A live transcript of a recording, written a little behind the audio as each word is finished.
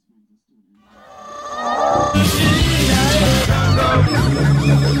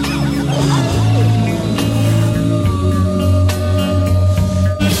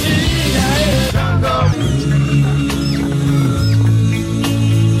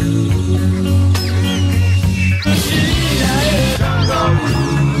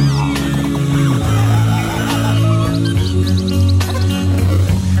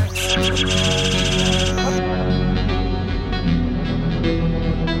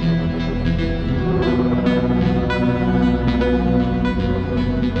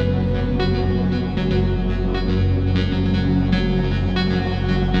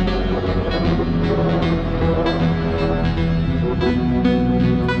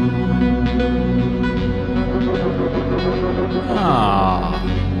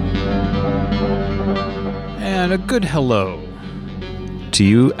And a good hello to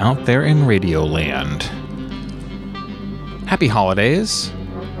you out there in Radio Land. Happy holidays,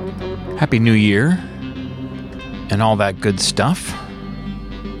 Happy New Year, and all that good stuff.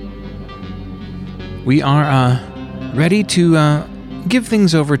 We are ready to give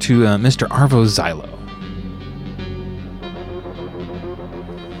things over to Mr. Arvo Zylo,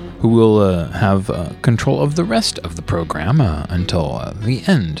 who will have control of the rest of the program until the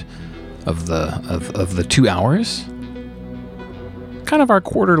end of the 2 hours. Kind of our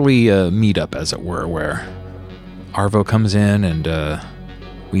quarterly meetup, as it were, where Arvo comes in and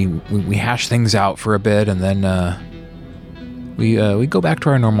we hash things out for a bit, and then we go back to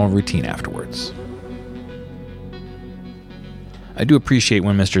our normal routine afterwards. I do appreciate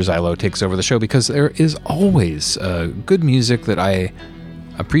when Mr. Zylo takes over the show because there is always good music that I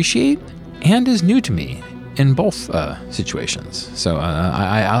appreciate and is new to me in both situations. So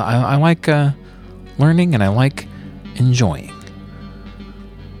I like learning and I like enjoying.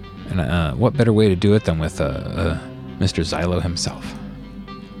 And what better way to do it than with Mr. Zylo himself?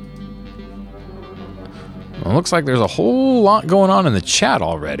 Well, it looks like there's a whole lot going on in the chat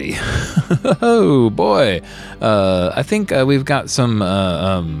already. Oh boy. I think we've got some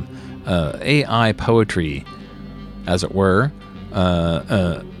AI poetry, as it were.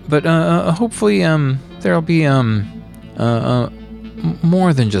 But hopefully there'll be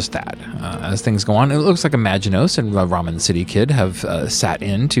more than just that as things go on. It looks like Imaginos and Ramen City Kid have sat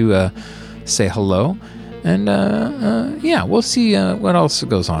in to say hello. And yeah, we'll see what else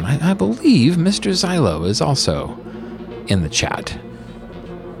goes on. I believe Mr. Zylo is also in the chat.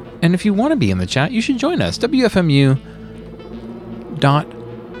 And if you want to be in the chat, you should join us.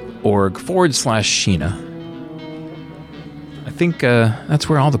 wfmu.org/Sheena. I think that's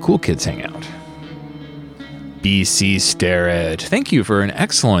where all the cool kids hang out. BC Starrett, thank you for an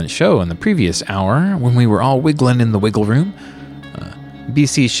excellent show in the previous hour when we were all wiggling in the wiggle room.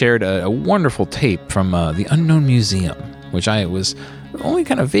 BC shared a wonderful tape from the Unknown Museum, which I was only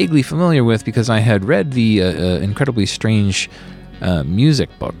kind of vaguely familiar with because I had read the incredibly strange music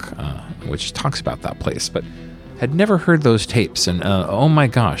book, which talks about that place, but had never heard those tapes. And oh my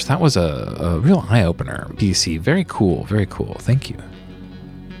gosh, that was a real eye-opener. BC, very cool, very cool. Thank you.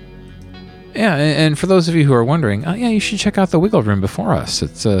 Yeah, and for those of you who are wondering, yeah, you should check out the Wiggle Room before us.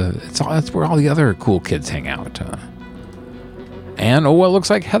 It's where all the other cool kids hang out. And it looks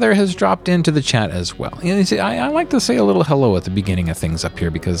like Heather has dropped into the chat as well. You see, I like to say a little hello at the beginning of things up here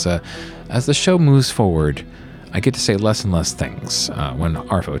because as the show moves forward, I get to say less and less things when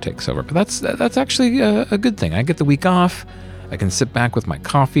Arvo takes over. But that's actually a good thing. I get the week off. I can sit back with my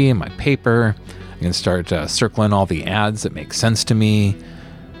coffee and my paper. I can start circling all the ads that make sense to me.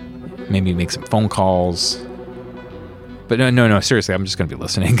 Maybe make some phone calls. But no, seriously, I'm just going to be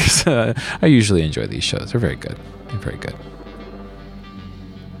listening because I usually enjoy these shows. They're very good. They're very good.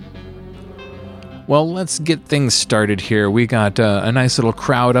 Well, let's get things started here. We got a nice little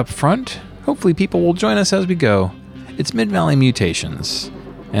crowd up front. Hopefully people will join us as we go. It's Mid-Valley Mutations.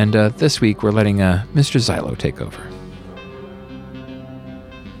 And this week we're letting Mr. Zylo take over.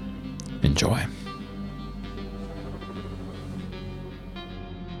 Enjoy.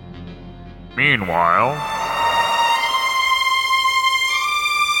 Meanwhile...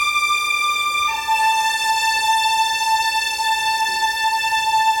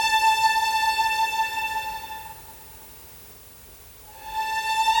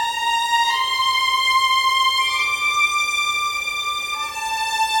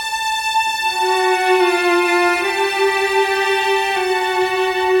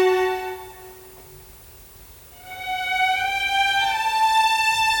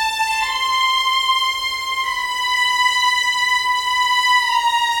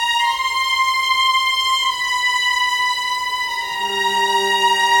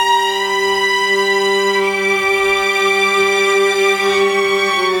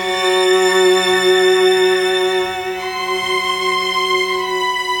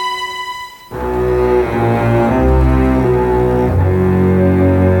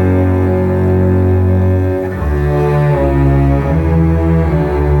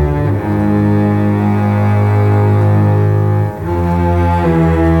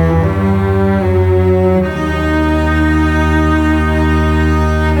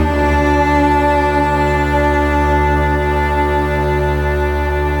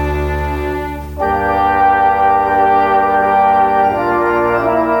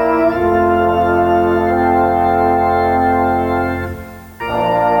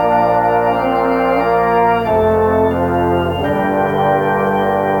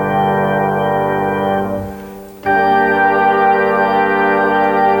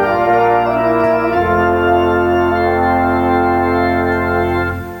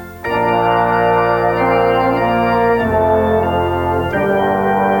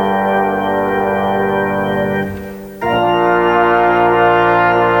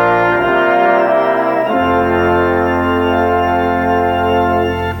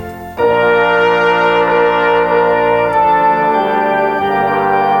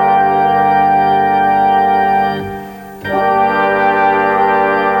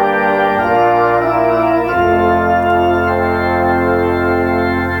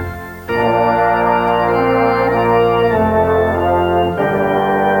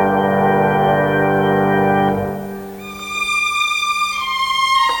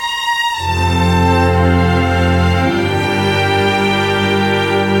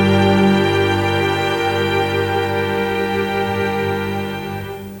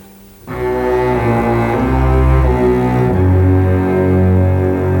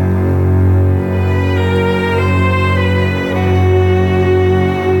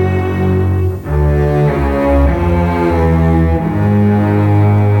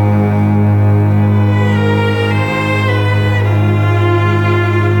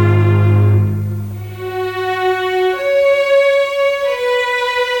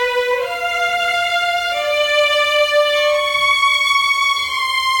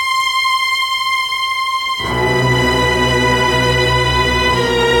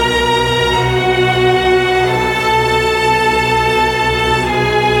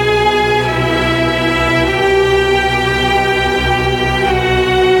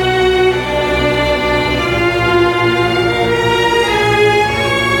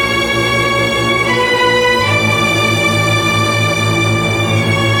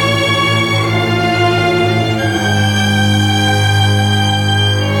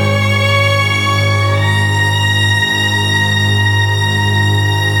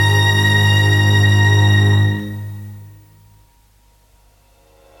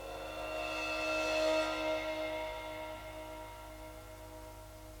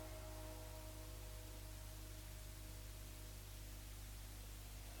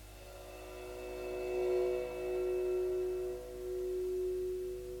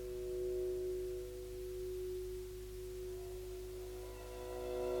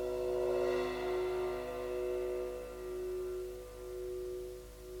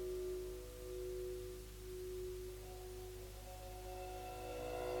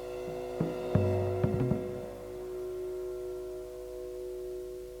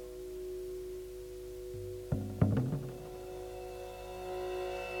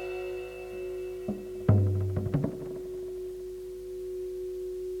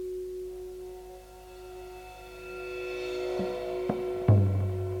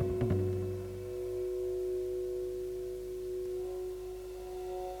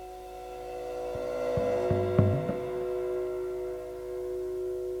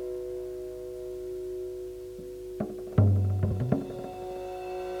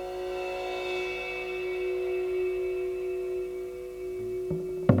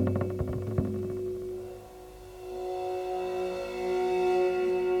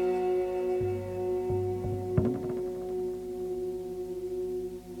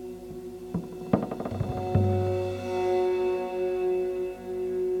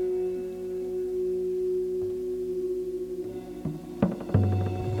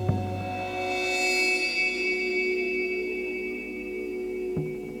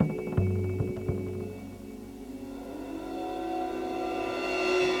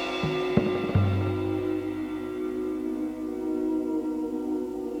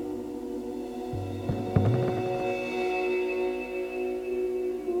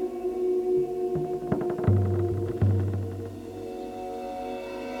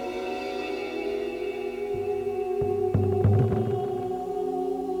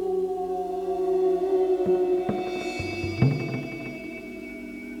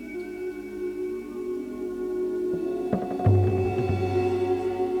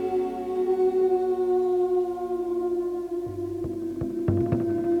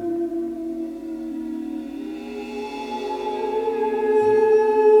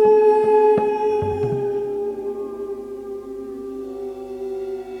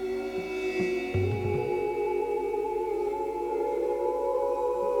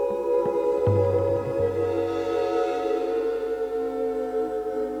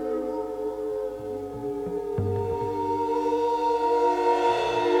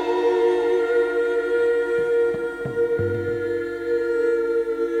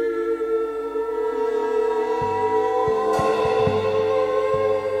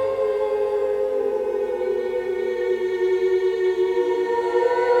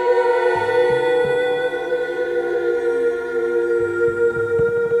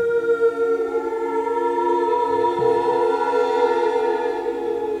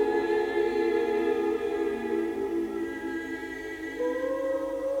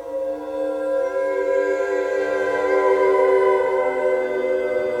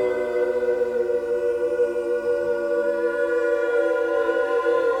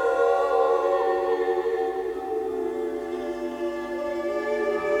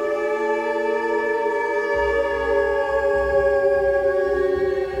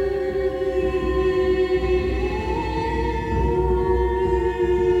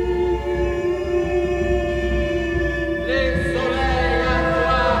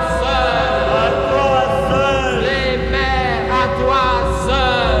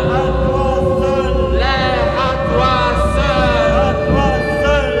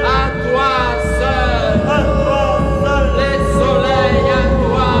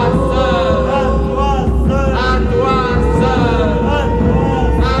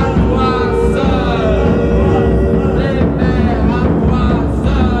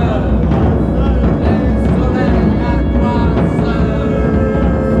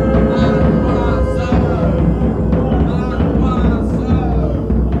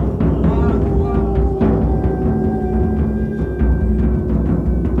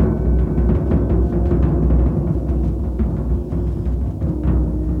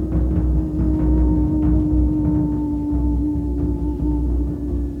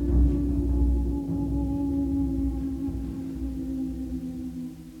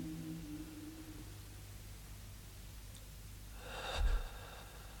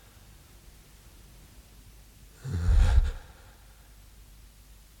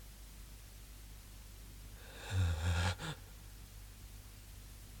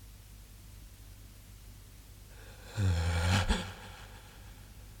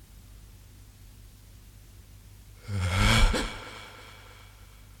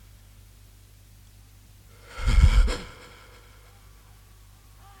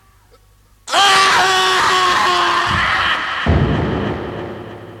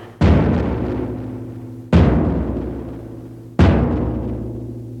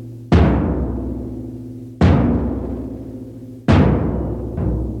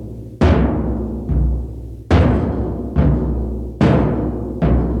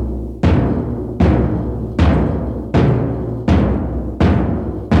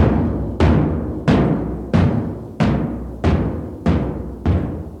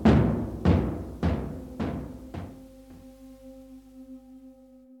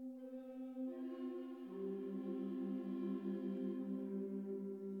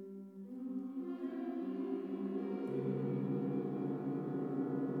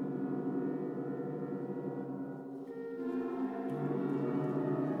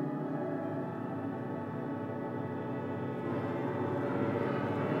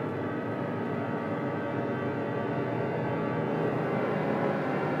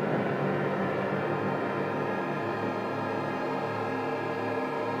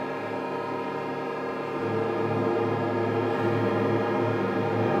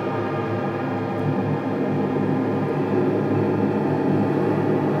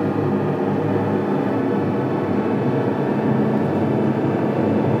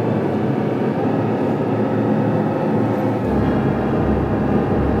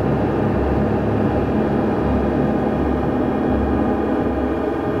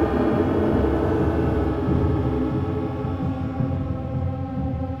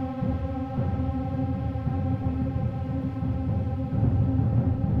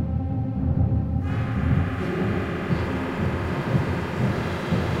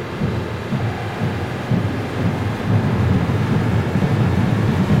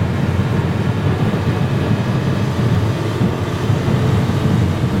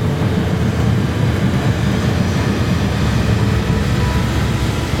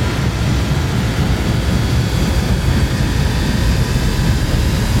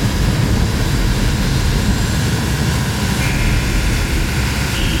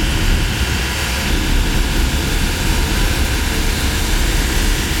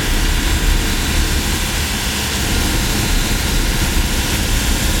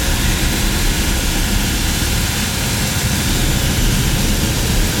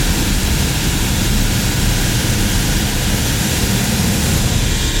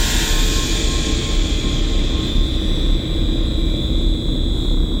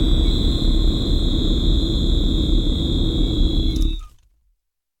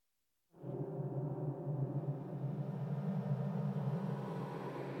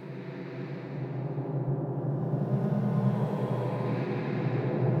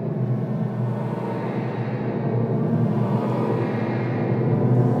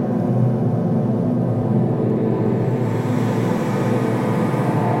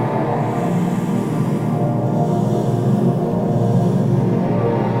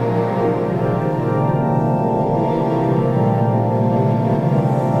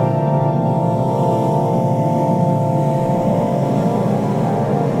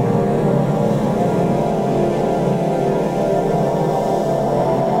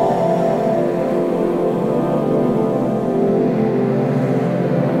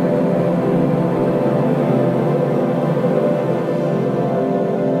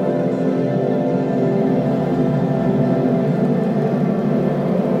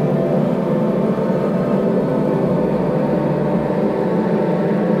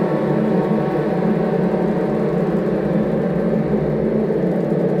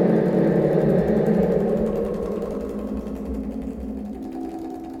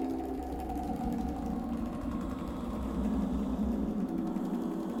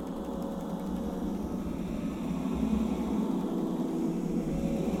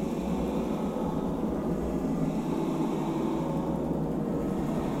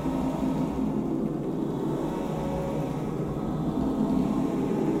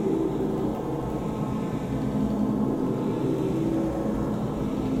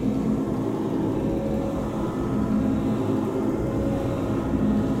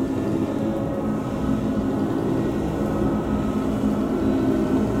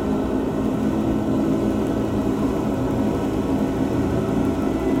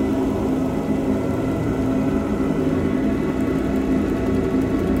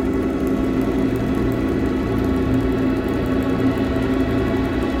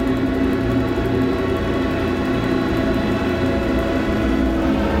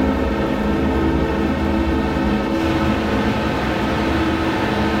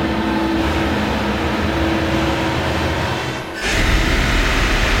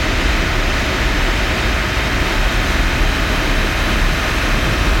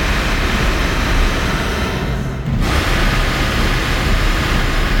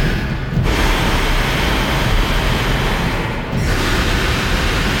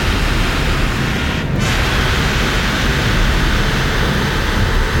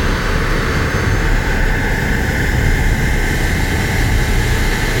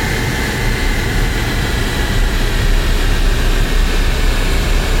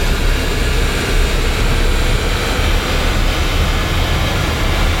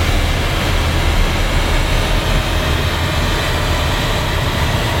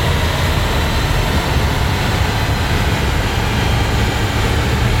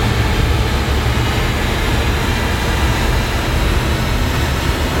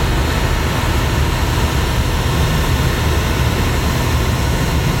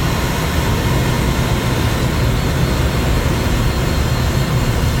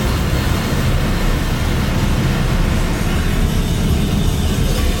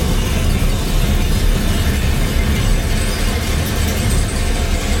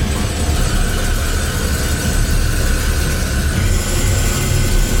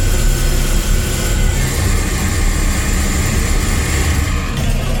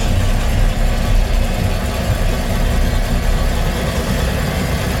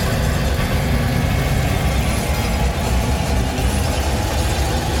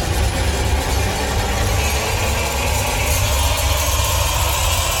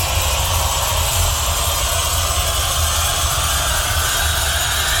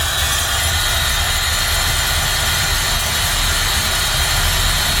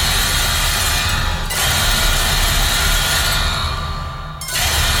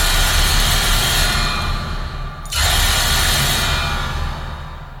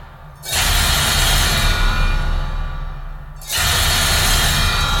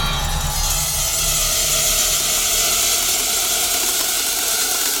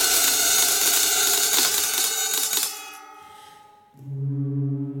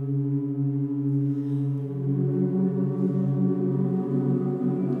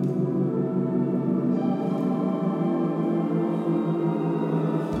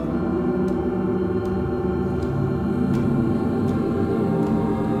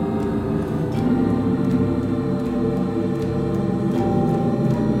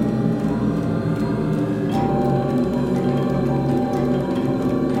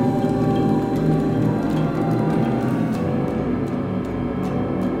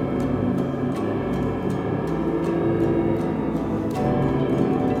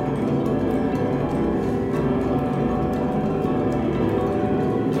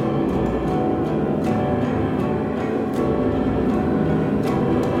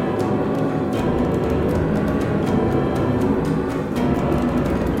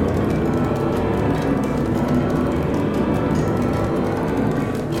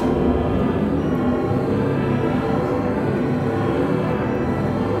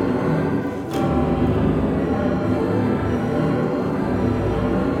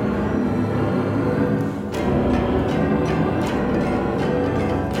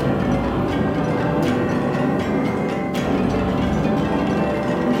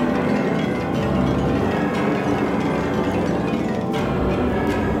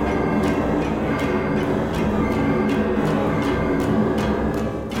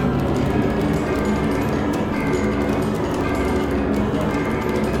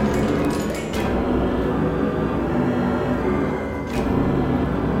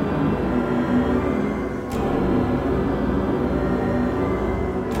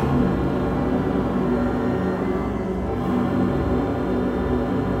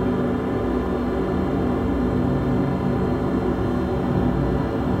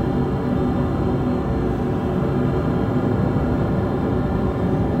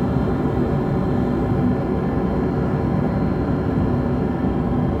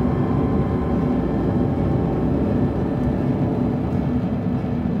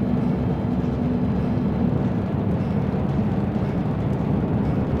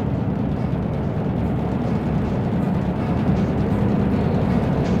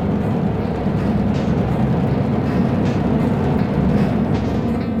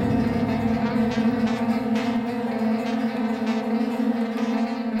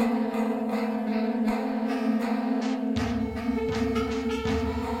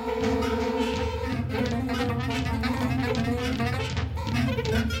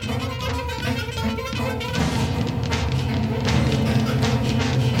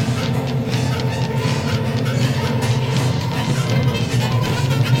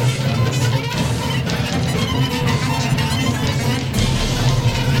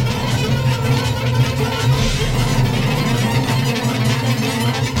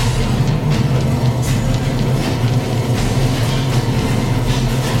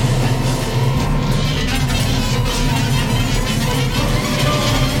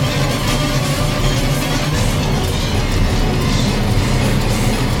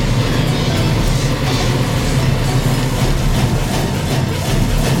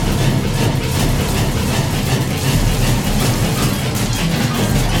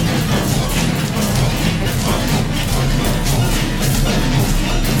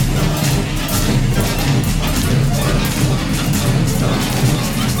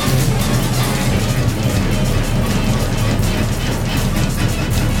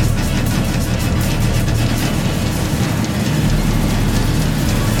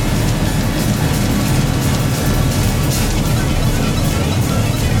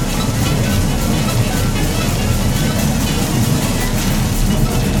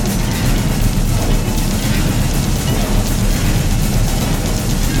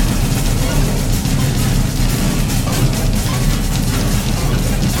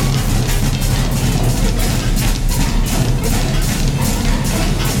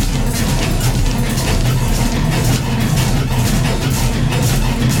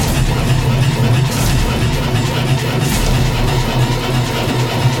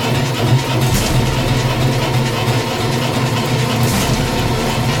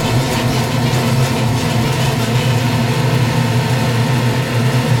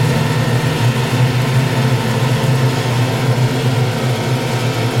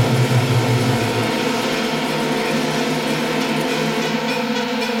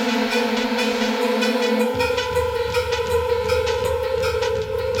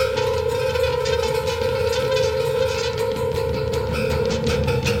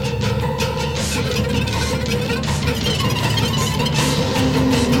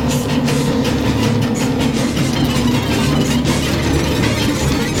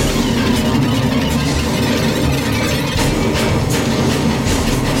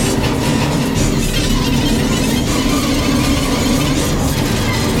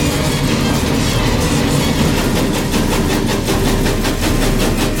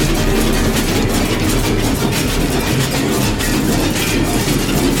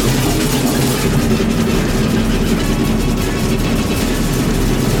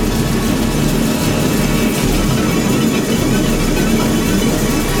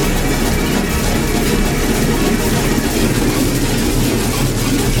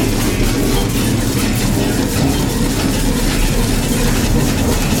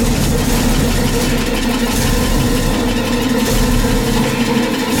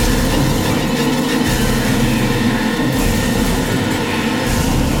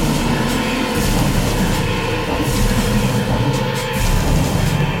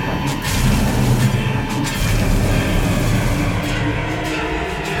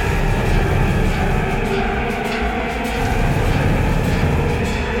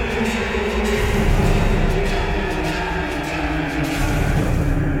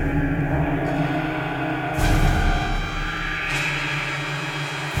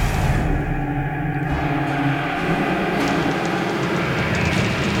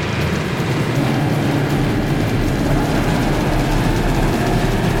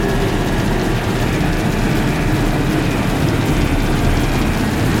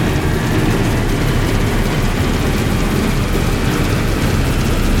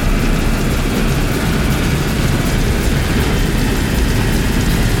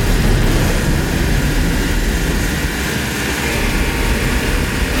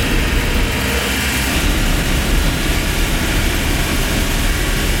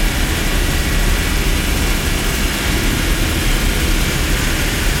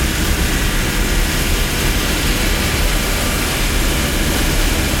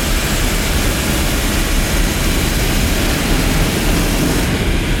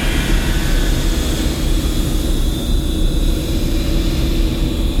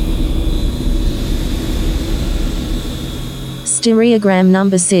 Stereogram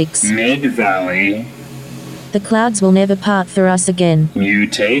number 6. Mid-Valley. The clouds will never part for us again.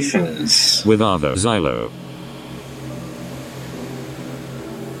 Mutations. With Arvo Zylo.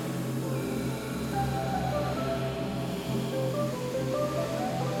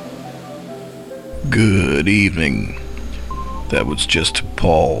 Good evening. That was just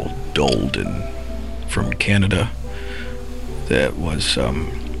Paul Dolden from Canada. That was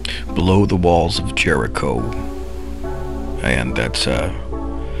Below the Walls of Jericho. And that's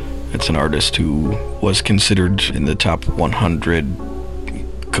an artist who was considered in the top 100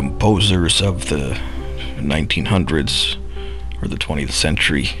 composers of the 1900s, or the 20th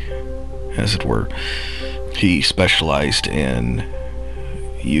century, as it were. He specialized in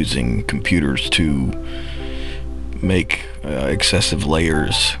using computers to make excessive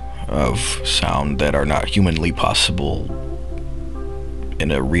layers of sound that are not humanly possible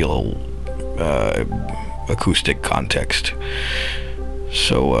in a real acoustic context.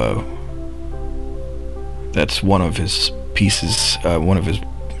 So that's one of his pieces, one of his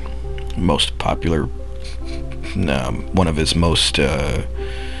most popular, one of his most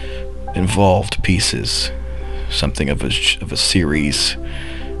involved pieces, something of a series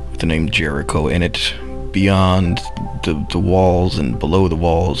with the name Jericho in it, beyond the walls and below the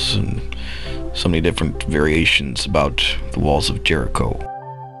walls, and so many different variations about the walls of Jericho.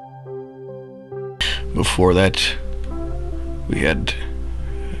 Before that, we had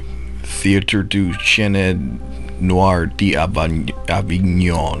Theatre du Chêne Noir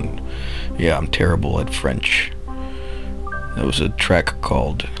d'Avignon. Yeah, I'm terrible at French. There was a track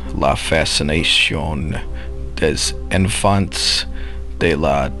called La Fascination des Enfants de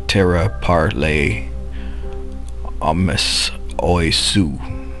la Terre par les Hommes Oiseaux.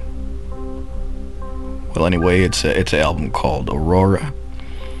 Well, anyway, it's an album called Aurora.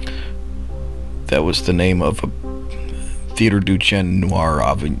 That was the name of a Theatre du Chêne Noir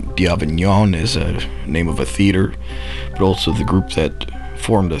d'Avignon is a name of a theater, but also the group that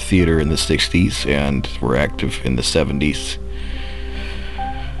formed a theater in the 60s and were active in the 70s.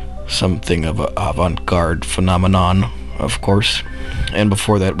 Something of an avant-garde phenomenon, of course. And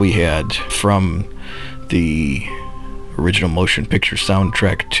before that, we had, from the original motion picture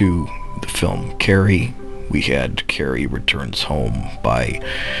soundtrack to the film Carrie, we had Carrie Returns Home by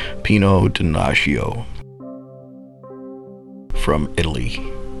Pino Donaggio from Italy.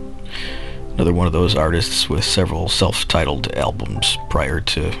 Another one of those artists with several self-titled albums prior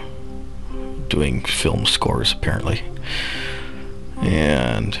to doing film scores, apparently.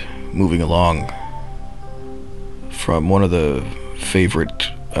 And moving along, from one of the favorite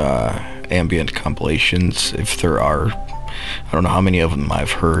ambient compilations, if there are, I don't know how many of them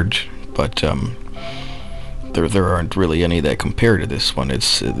I've heard, but there aren't really any that compare to this one.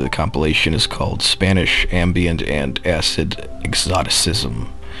 It's the compilation is called Spanish Ambient and Acid Exoticism,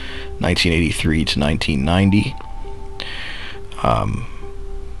 1983 to 1990.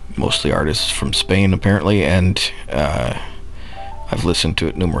 Mostly artists from Spain, apparently, and I've listened to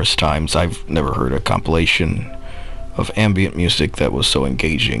it numerous times. I've never heard a compilation of ambient music that was so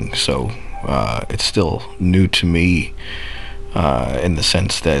engaging, so it's still new to me in the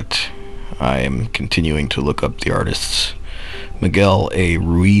sense that I am continuing to look up the artists. Miguel A.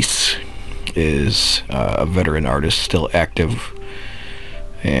 Ruiz is a veteran artist, still active,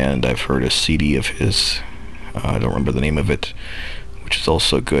 and I've heard a CD of his. I don't remember the name of it, which is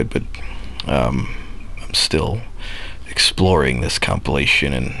also good, but I'm still exploring this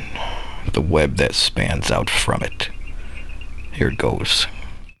compilation and the web that spans out from it. Here it goes.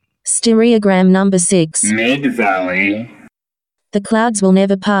 Stereogram number 6. Mid-Valley. The clouds will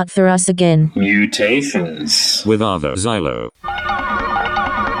never part for us again. Mutations. With Arvo Zylo.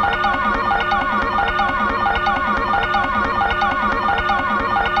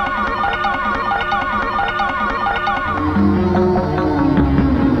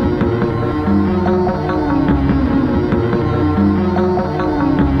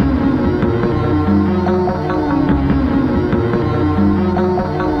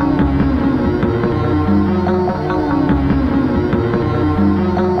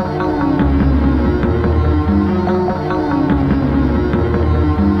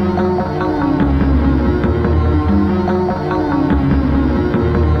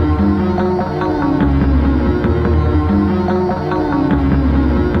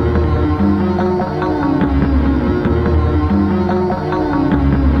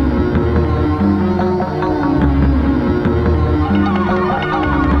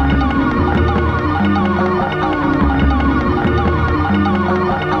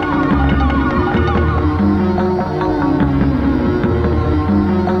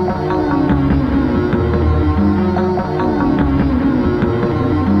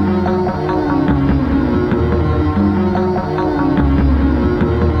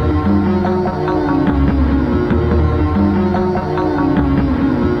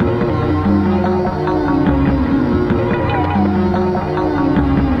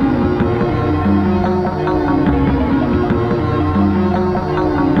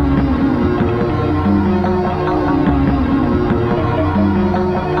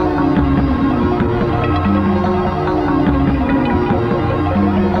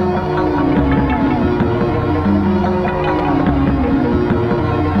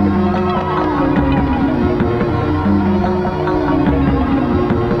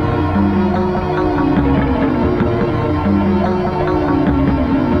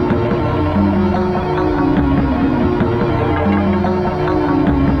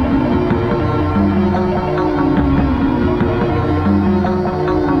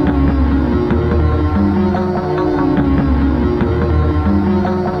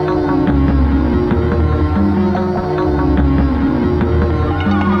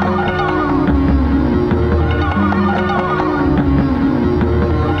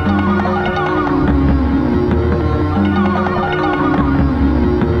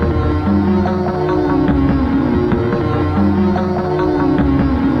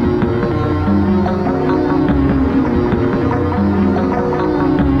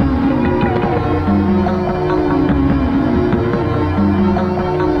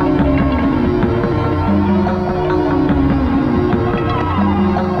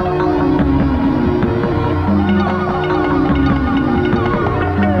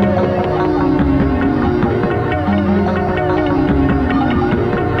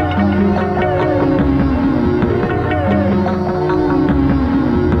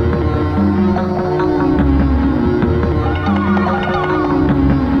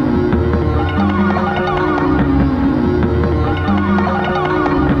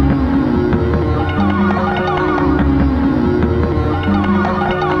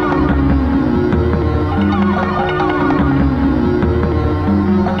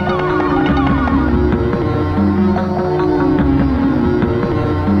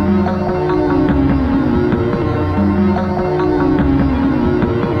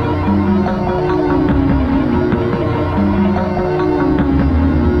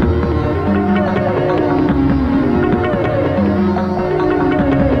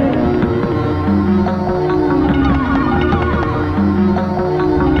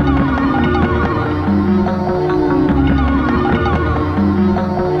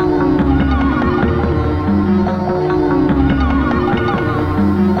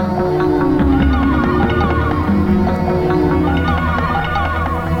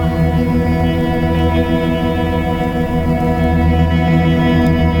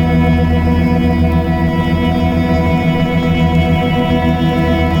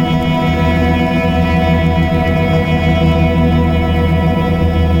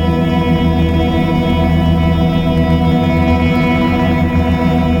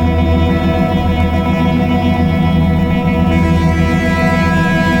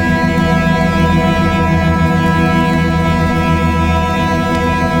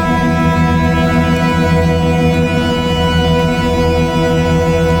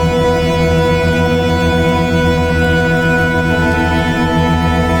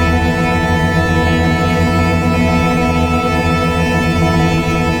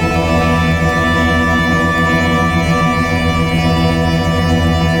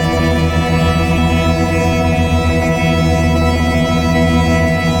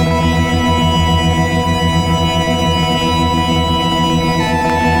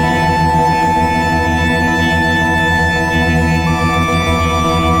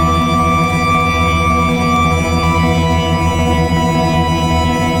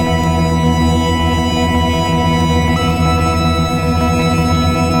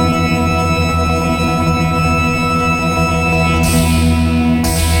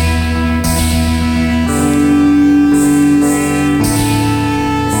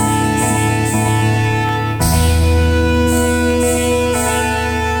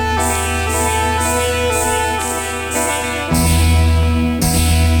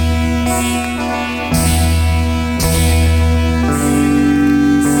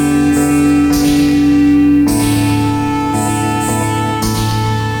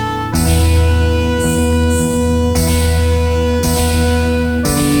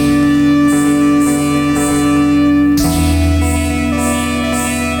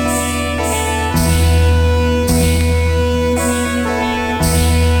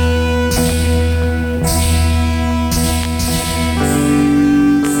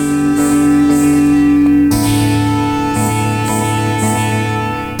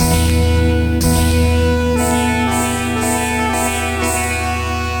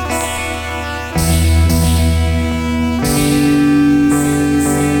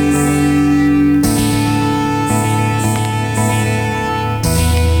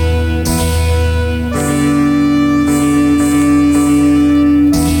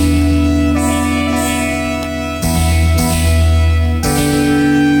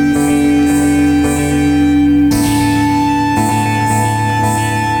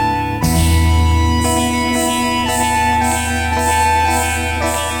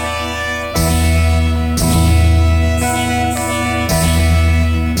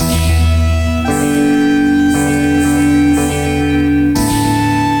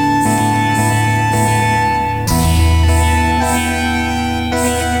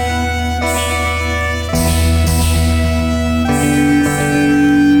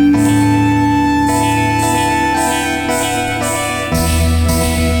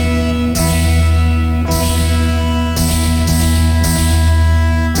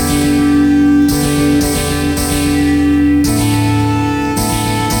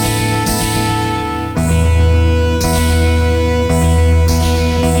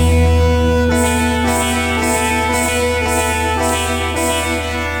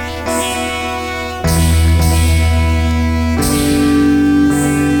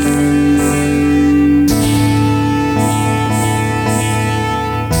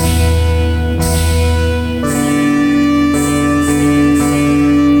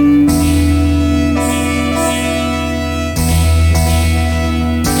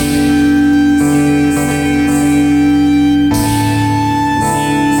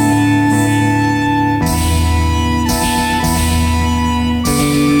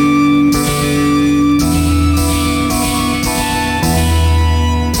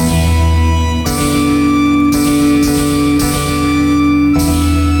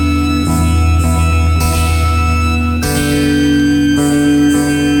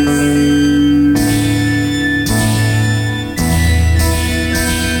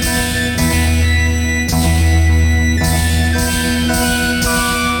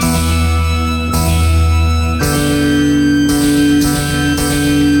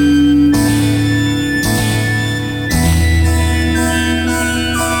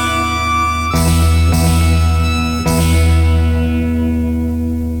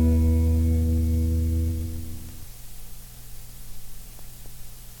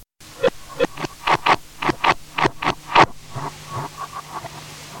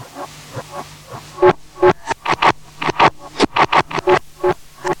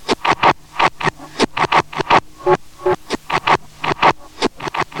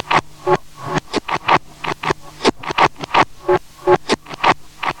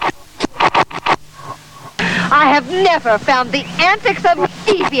 never found the antics of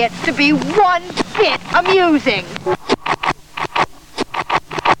deviants to be one bit amusing.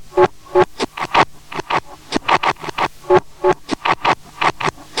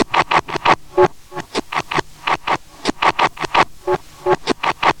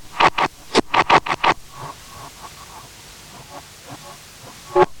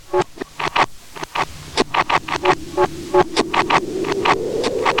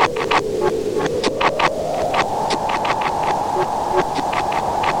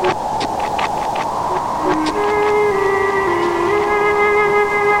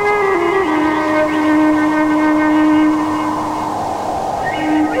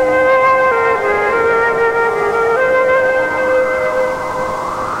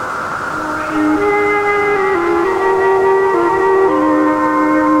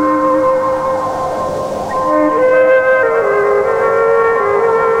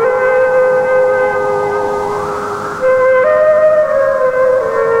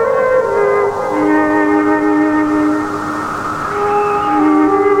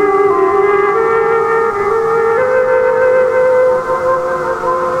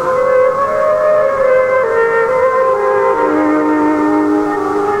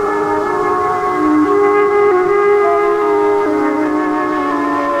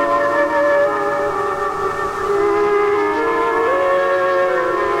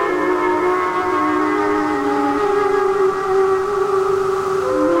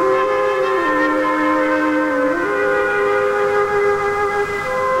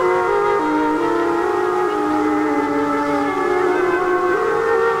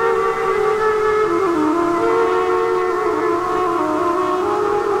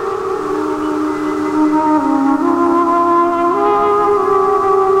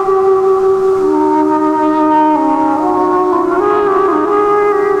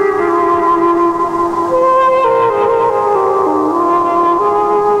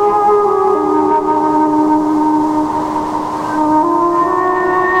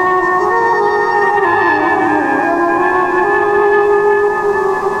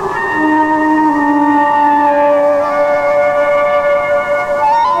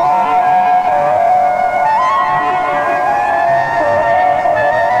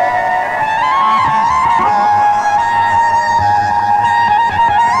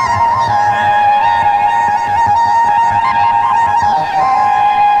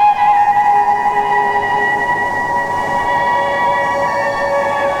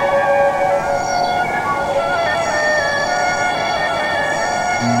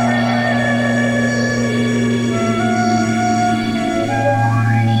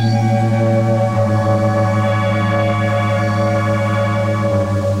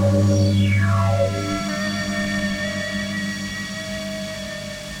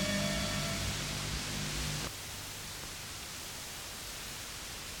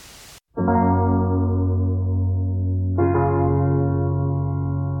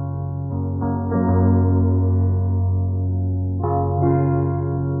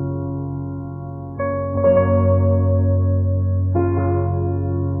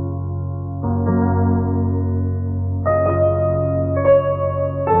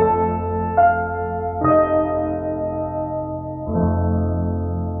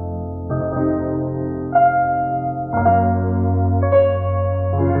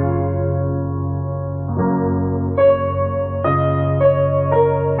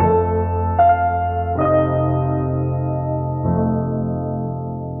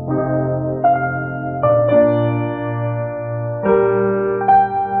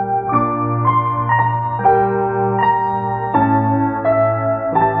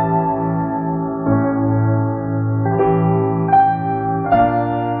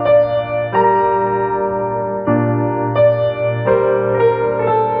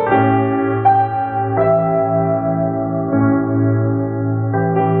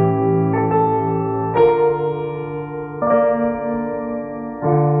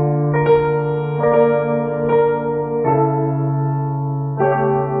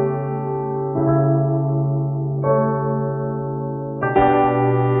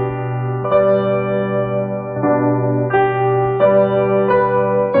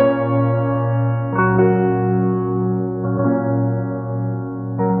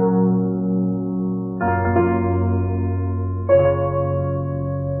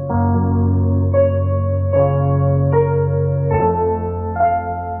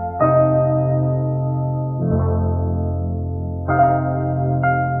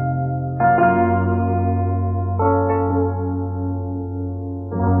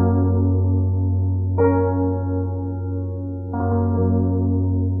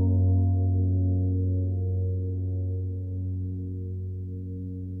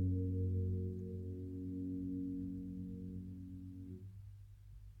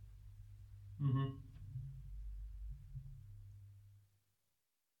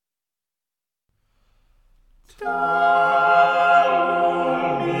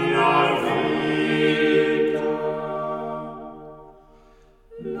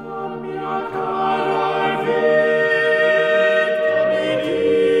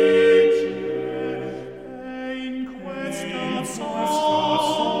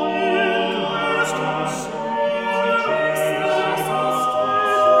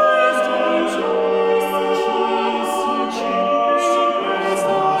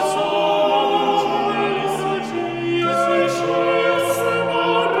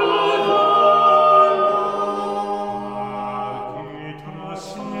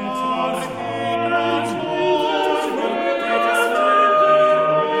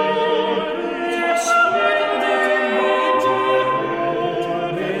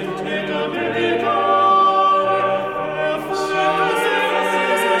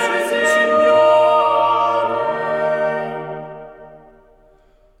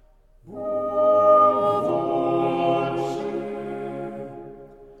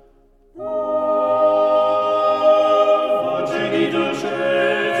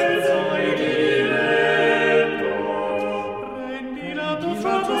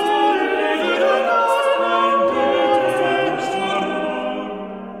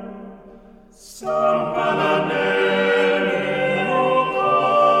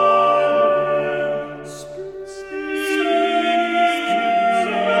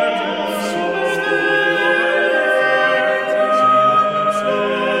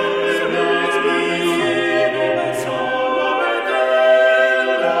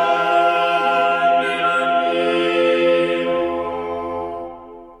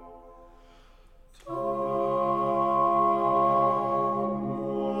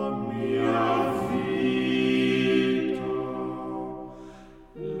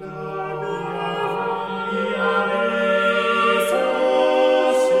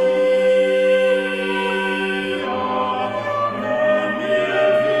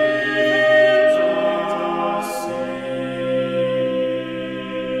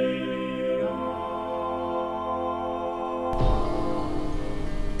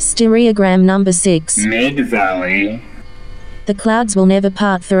 Stereogram number 6. Mid-Valley. The clouds will never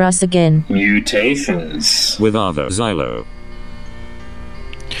part for us again. Mutations. With Arvo Zylo.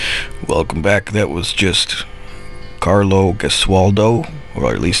 Welcome back. That was just Carlo Gesualdo,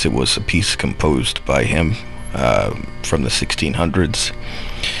 or at least it was a piece composed by him from the 1600s,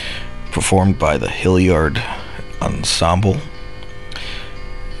 performed by the Hilliard Ensemble.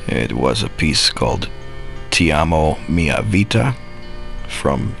 It was a piece called Ti amo mia vita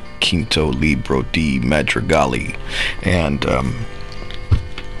from Quinto Libro di Madrigali, and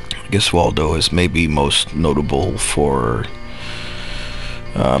Gesualdo is maybe most notable for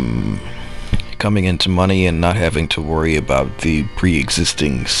coming into money and not having to worry about the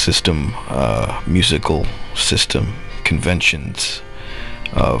pre-existing system, musical system conventions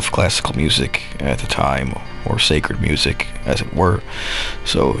of classical music at the time, or sacred music as it were.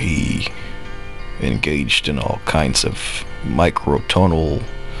 So he engaged in all kinds of microtonal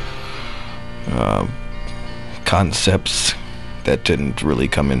concepts that didn't really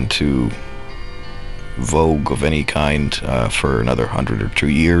come into vogue of any kind for another 100 or 2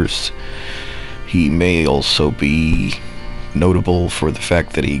 years. He may also be notable for the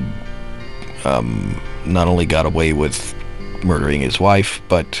fact that he not only got away with murdering his wife,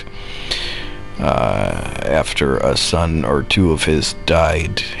 but after a son or two of his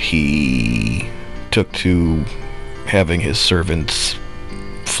died, he took to having his servants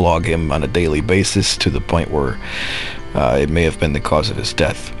flog him on a daily basis to the point where it may have been the cause of his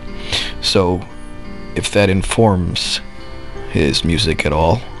death. So if that informs his music at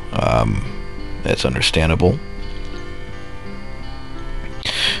all, that's understandable.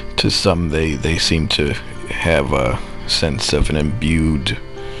 To some, they seem to have a sense of an imbued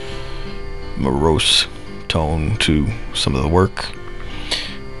morose tone to some of the work.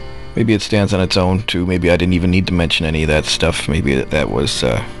 Maybe it stands on its own too. Maybe I didn't even need to mention any of that stuff. Maybe that was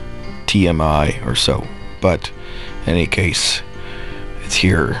TMI or so. But in any case, it's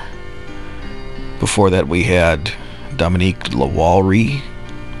here. Before that, we had Dominique Lawalry.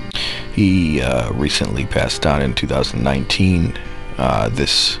 He recently passed on in 2019.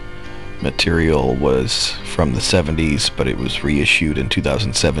 This material was from the 70s, but it was reissued in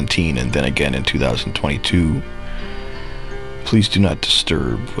 2017 and then again in 2022. Please Do Not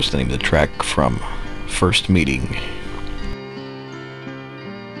Disturb was the name of the track from First Meeting.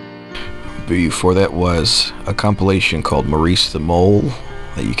 Before that was a compilation called Maurice the Mole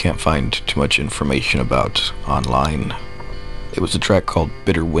that you can't find too much information about online. It was a track called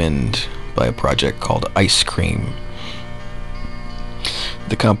Bitter Wind by a project called Ice Cream.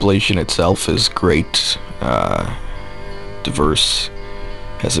 The compilation itself is great. diverse,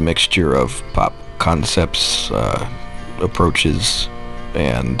 has a mixture of pop concepts, approaches,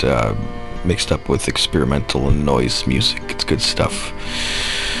 and mixed up with experimental and noise music. It's good stuff.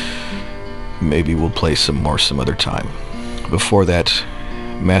 Maybe we'll play some more some other time. Before that,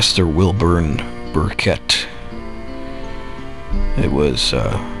 Master Wilburn Burkett. It was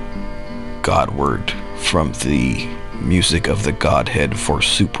Godward from the Music of the Godhead for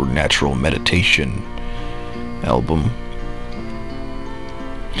Supernatural Meditation album.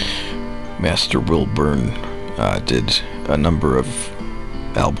 Master Wilburn did a number of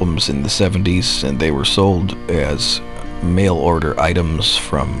albums in the 70s, and they were sold as mail order items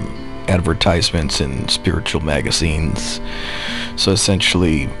from advertisements in spiritual magazines. So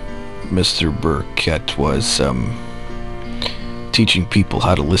essentially, Mr. Burkett was teaching people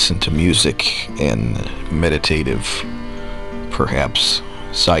how to listen to music in meditative, perhaps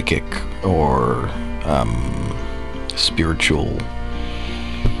psychic or spiritual,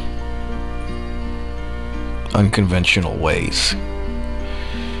 unconventional ways.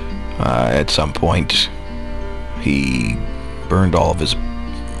 At some point, he burned all of his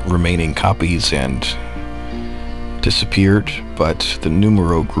remaining copies and disappeared, but the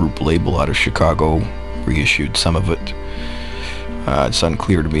Numero Group label out of Chicago reissued some of it. It's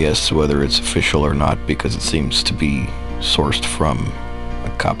unclear to me as to whether it's official or not, because it seems to be sourced from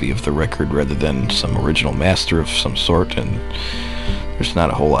a copy of the record rather than some original master of some sort, and there's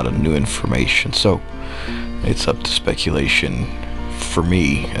not a whole lot of new information, so it's up to speculation for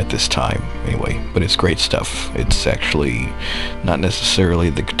me at this time anyway. But it's great stuff. It's actually not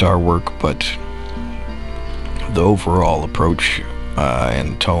necessarily the guitar work, but the overall approach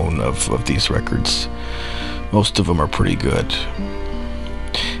and tone of these records. Most of them are pretty good.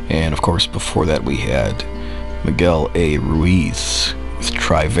 And of course, before that we had Miguel A. Ruiz with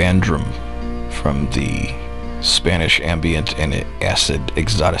Trivandrum from the Spanish ambient and acid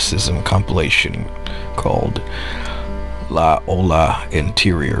exoticism compilation called La Ola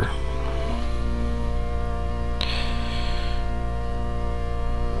Interior.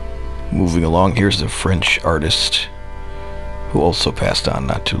 Moving along, here's a French artist who also passed on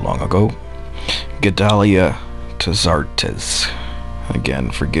not too long ago, Gedalia Tazartes.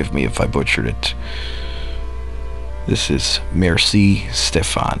 Again, forgive me if I butchered it. This is Merci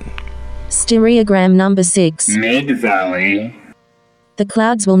Stéphane. Stereogram number 6. Mid-Valley. The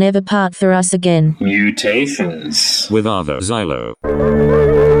clouds will never part for us again. Mutations. With Arvo Zylo.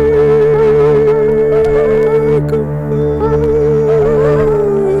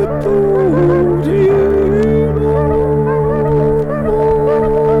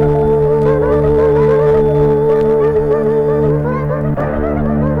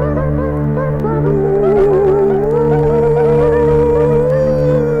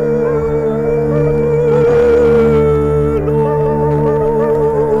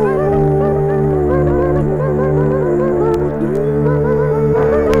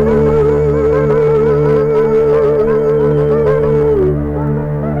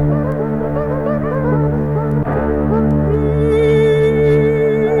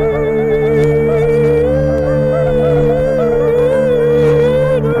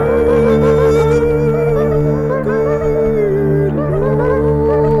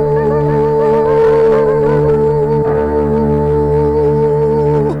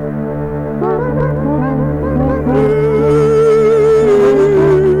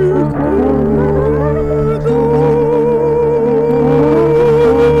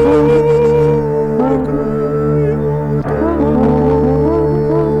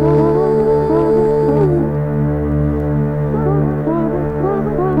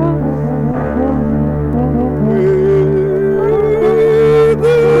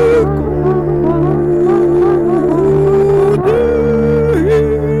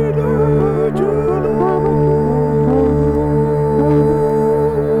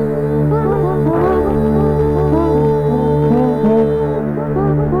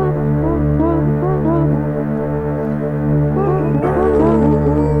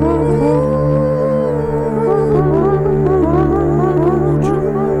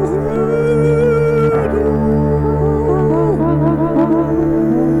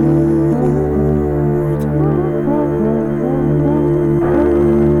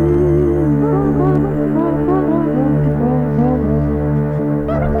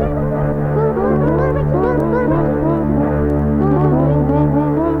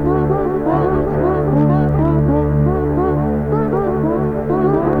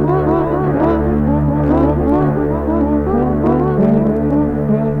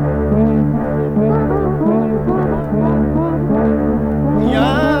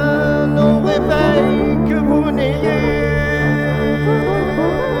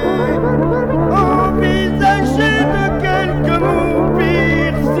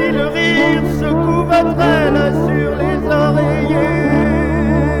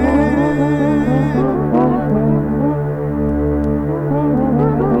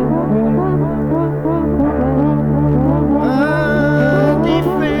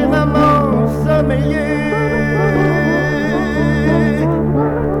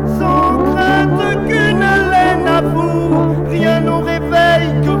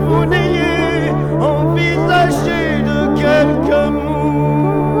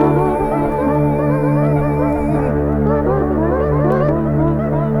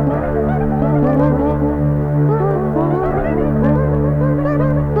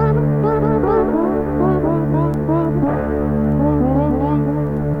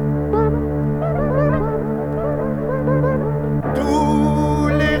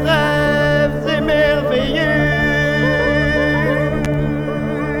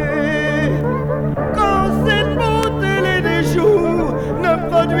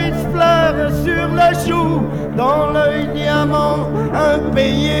 lèvres sur la joue, dans l'œil diamant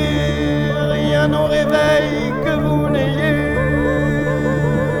impayé, rien au réveil que vous n'ayez.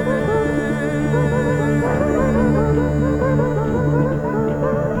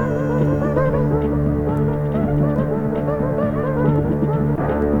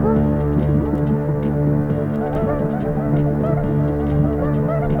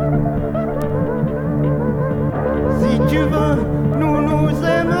 Si tu veux, nous nous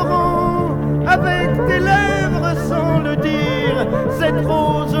aimerons avec tes lèvres sans le dire. Cette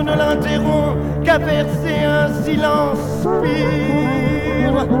rose ne l'interrompt qu'à verser un silence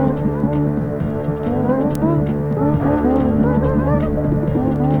pire.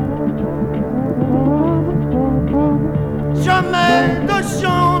 Jamais de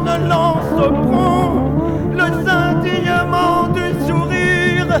chant ne lance au front le scintillement du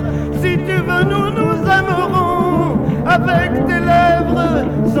sourire. Si tu veux, nous nous aimerons avec tes lèvres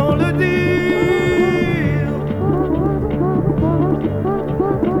sans le dire.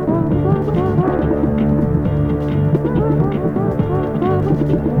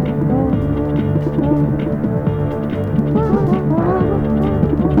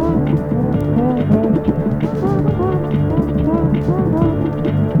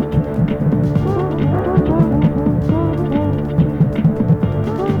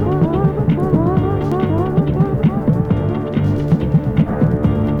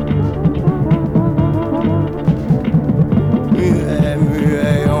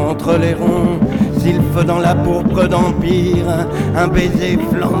 Entre les ronds, sylphe dans la pourpre d'empire, un baiser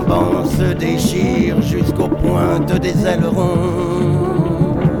flambant se déchire jusqu'aux pointes des ailerons.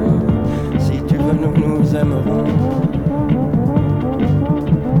 Si tu veux, nous nous aimerons.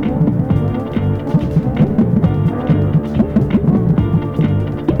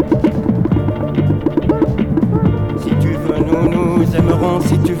 Si tu veux, nous nous aimerons.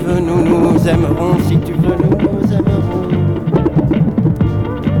 Si tu veux, nous nous aimerons. Si tu veux, nous nous aimerons.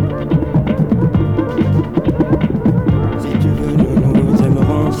 Si tu veux, nous nous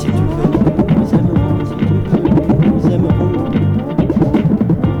aimerons. Si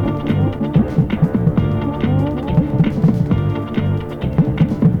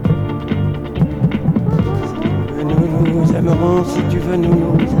tu veux, nous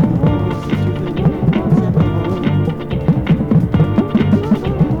nous aimerons.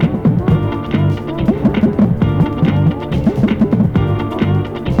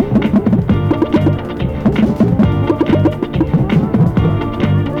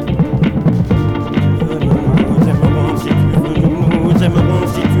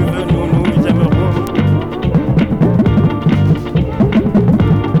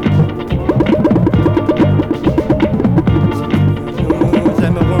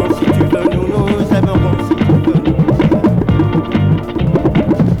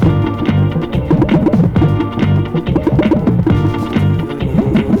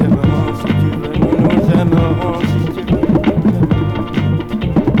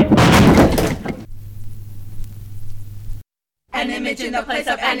 image in the place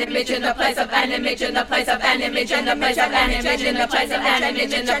of an image in the place of an image in the place of an image in the place of an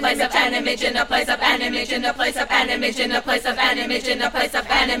image in the place of an image in the place of an image in the place of an image in the place of an image in the place of an image in the place of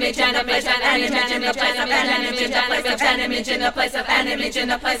an image and a place of an image in the place of an image in the place of an image in the place of an image in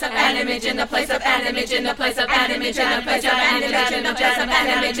the place of an image in the place of an image in the place of an image in the place of an image in the place of an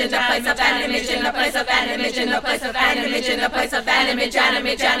image in the place of an image in the place of an image in the place of an image in the place of an image and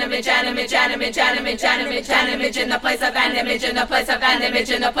image and image and image and image and image and image and image in the place of an image in the place of an image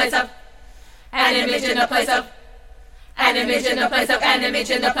in the place of an image in the place of an image in the place of an image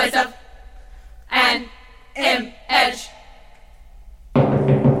in the place of an image.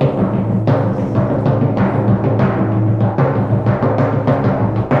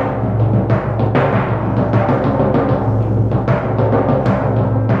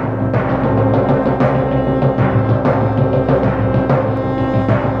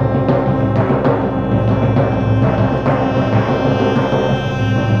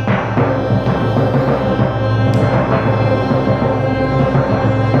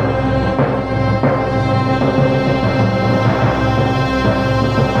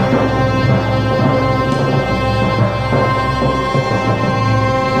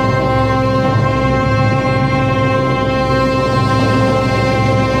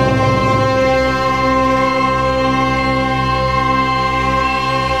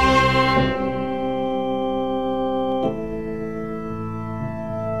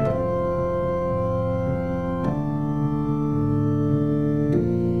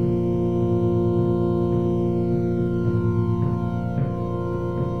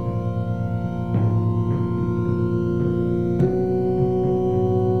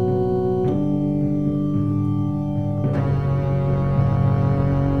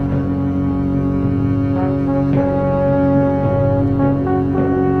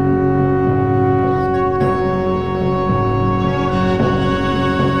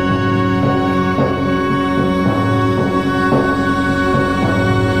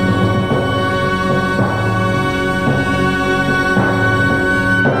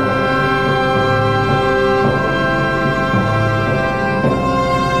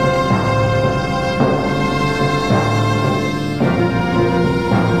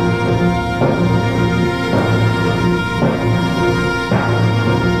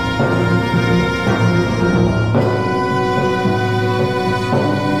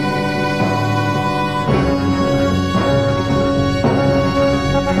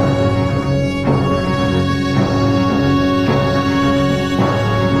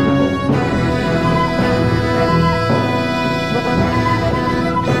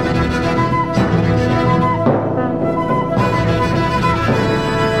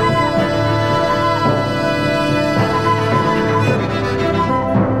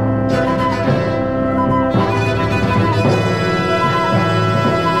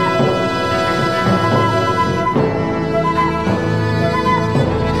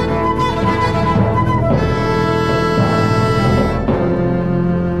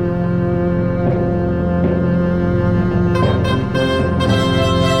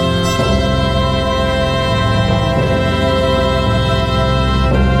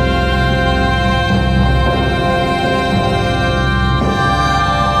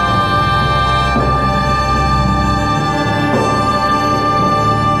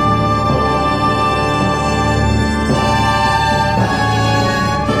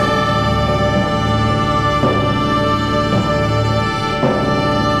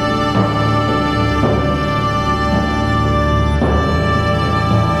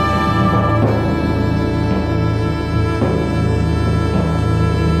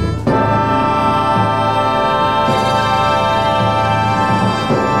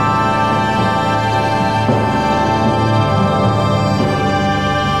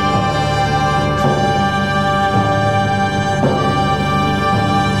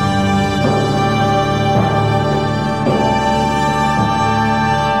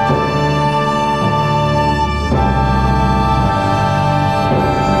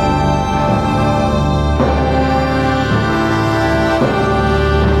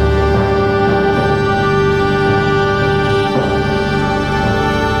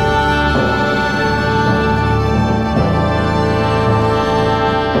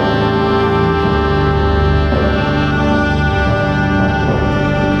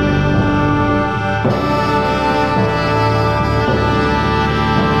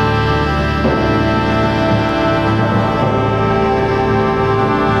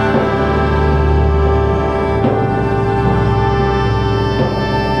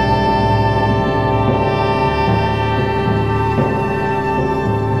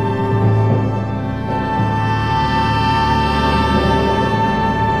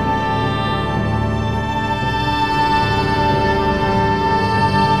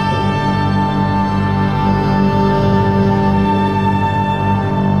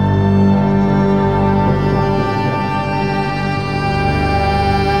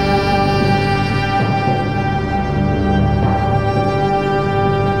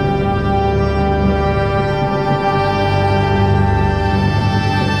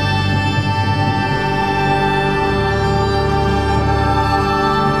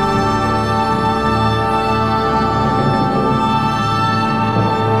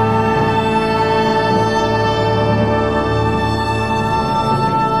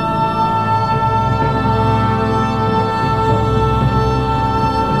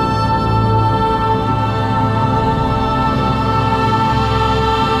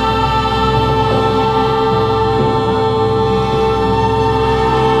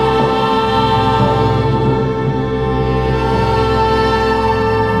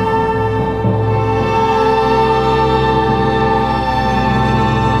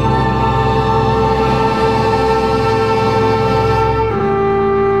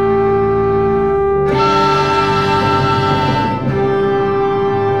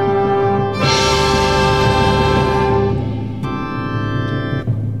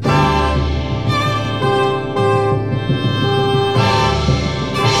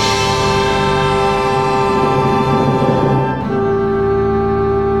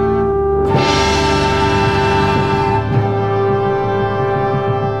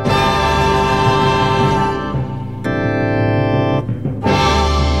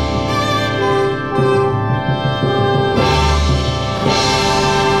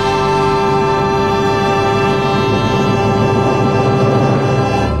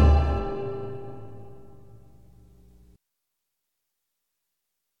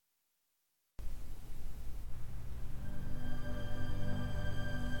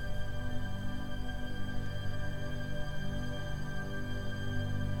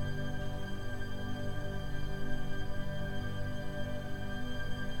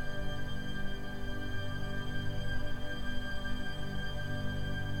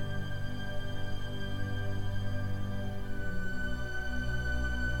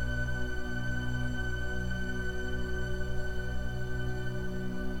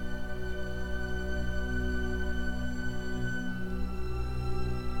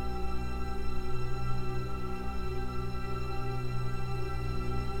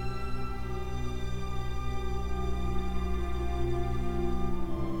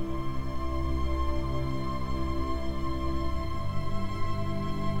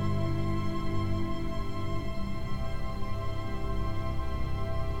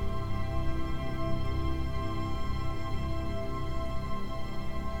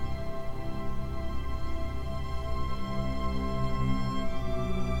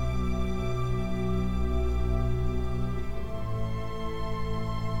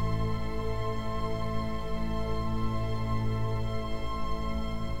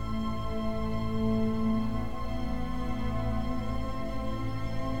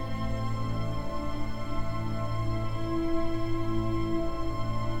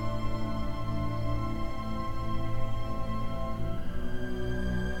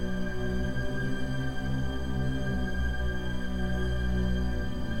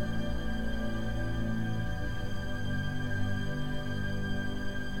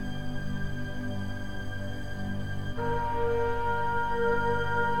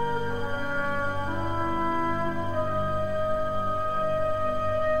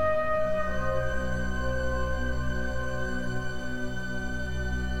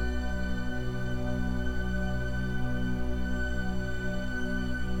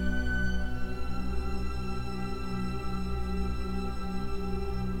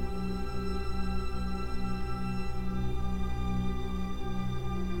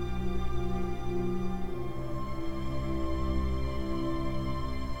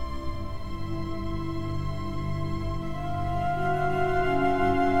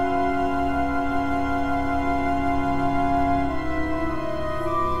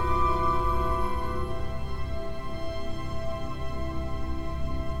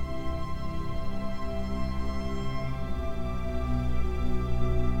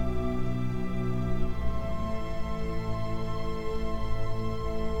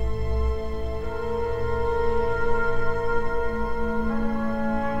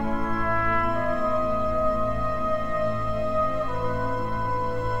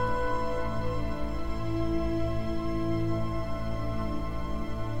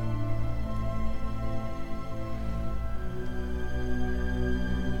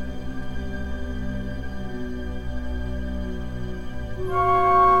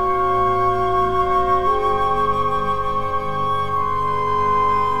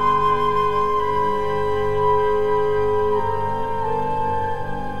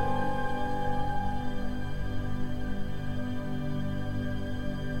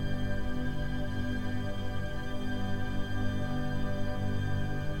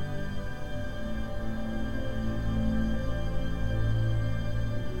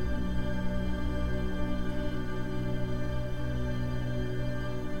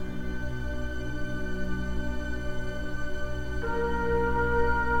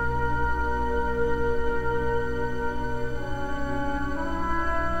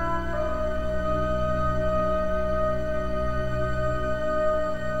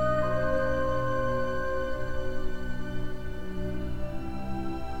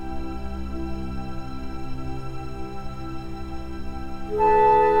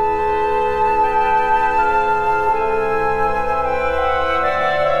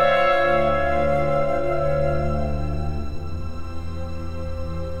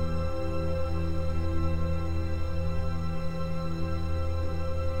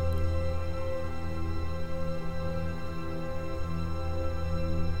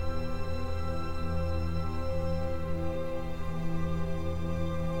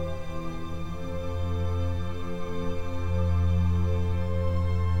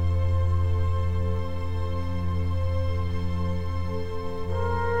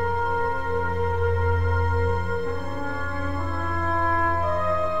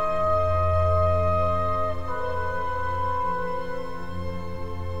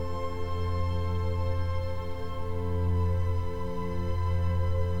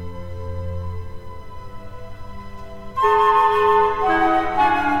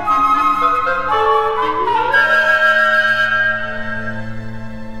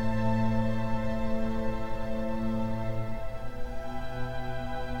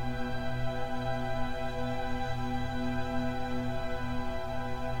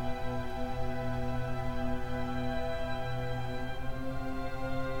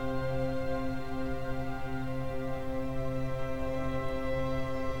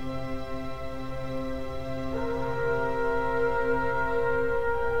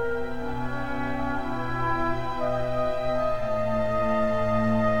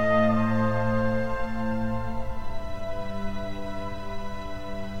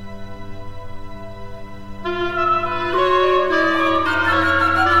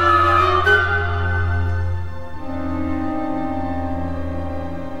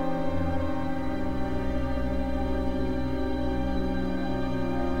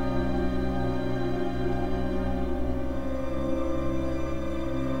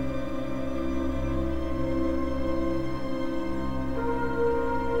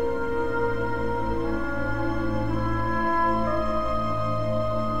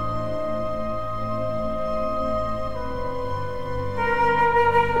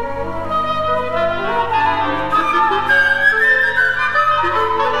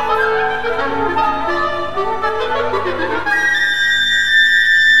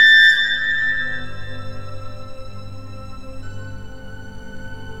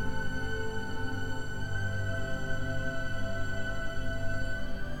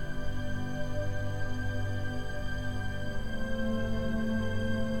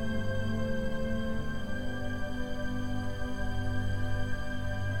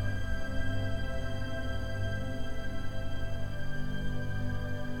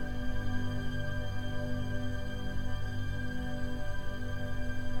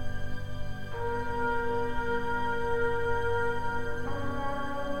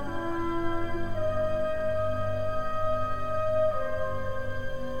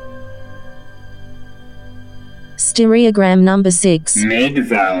 Stereogram number 6.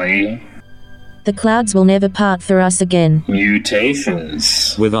 Mid-Valley. The clouds will never part for us again.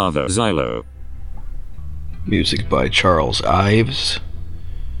 Mutations. With Arvo Zylo. Music by Charles Ives.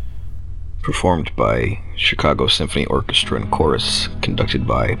 Performed by Chicago Symphony Orchestra and Chorus. Conducted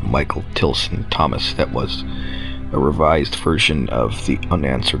by Michael Tilson Thomas. That was a revised version of The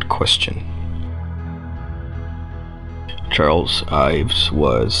Unanswered Question. Charles Ives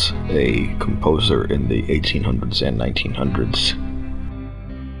was a composer in the 1800s and 1900s.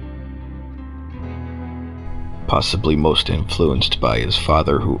 Possibly most influenced by his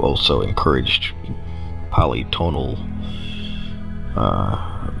father, who also encouraged polytonal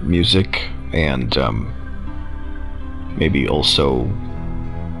music, and maybe also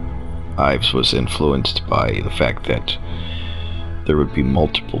Ives was influenced by the fact that there would be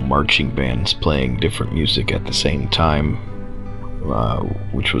multiple marching bands playing different music at the same time,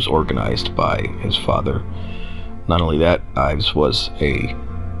 which was organized by his father. Not only that, Ives was a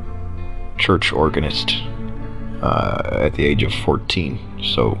church organist at the age of 14,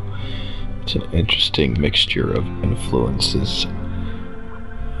 so it's an interesting mixture of influences.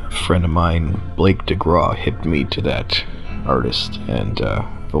 A friend of mine, Blake DeGraw, hipped me to that artist, and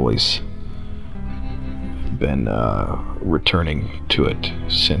I've always been returning to it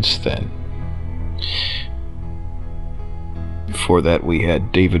since then. Before that, we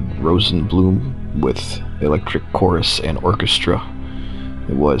had David Rosenblum with electric chorus and orchestra.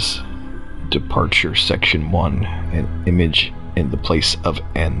 It was Departure Section 1, an image in the place of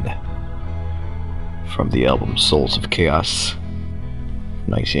N, from the album Souls of Chaos,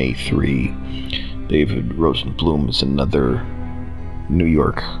 1983. David Rosenblum is another New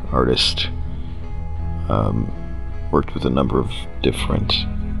York artist. Worked with a number of different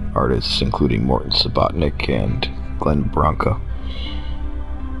artists, including Morton Subotnick and Glenn Branca.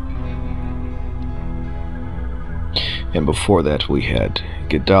 And before that, we had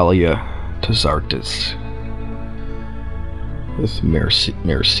Gedalia Tazartes with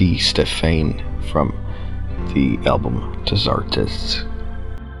Merci Stéphane from the album Tazartes.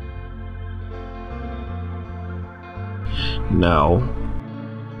 Now,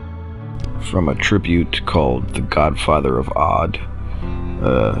 from a tribute called The Godfather of Odd,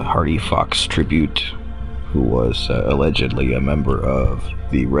 a Hardy Fox tribute, who was allegedly a member of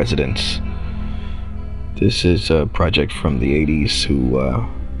the Residents. This is a project from the 80s who, I'm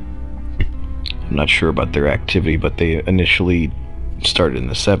not sure about their activity, but they initially started in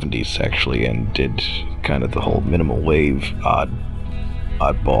the 70s, actually, and did kind of the whole minimal wave,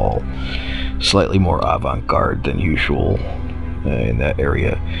 oddball, slightly more avant-garde than usual in that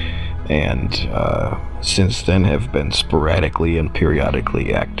area. And since then have been sporadically and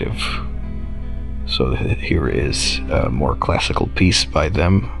periodically active. So here is a more classical piece by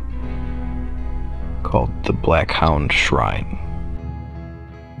them called The Black Hound Shrine.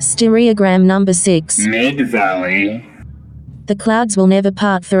 Stereogram number 6. Mid-Valley. The clouds will never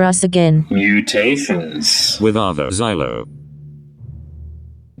part for us again. Mutations. With Arvo Zylo.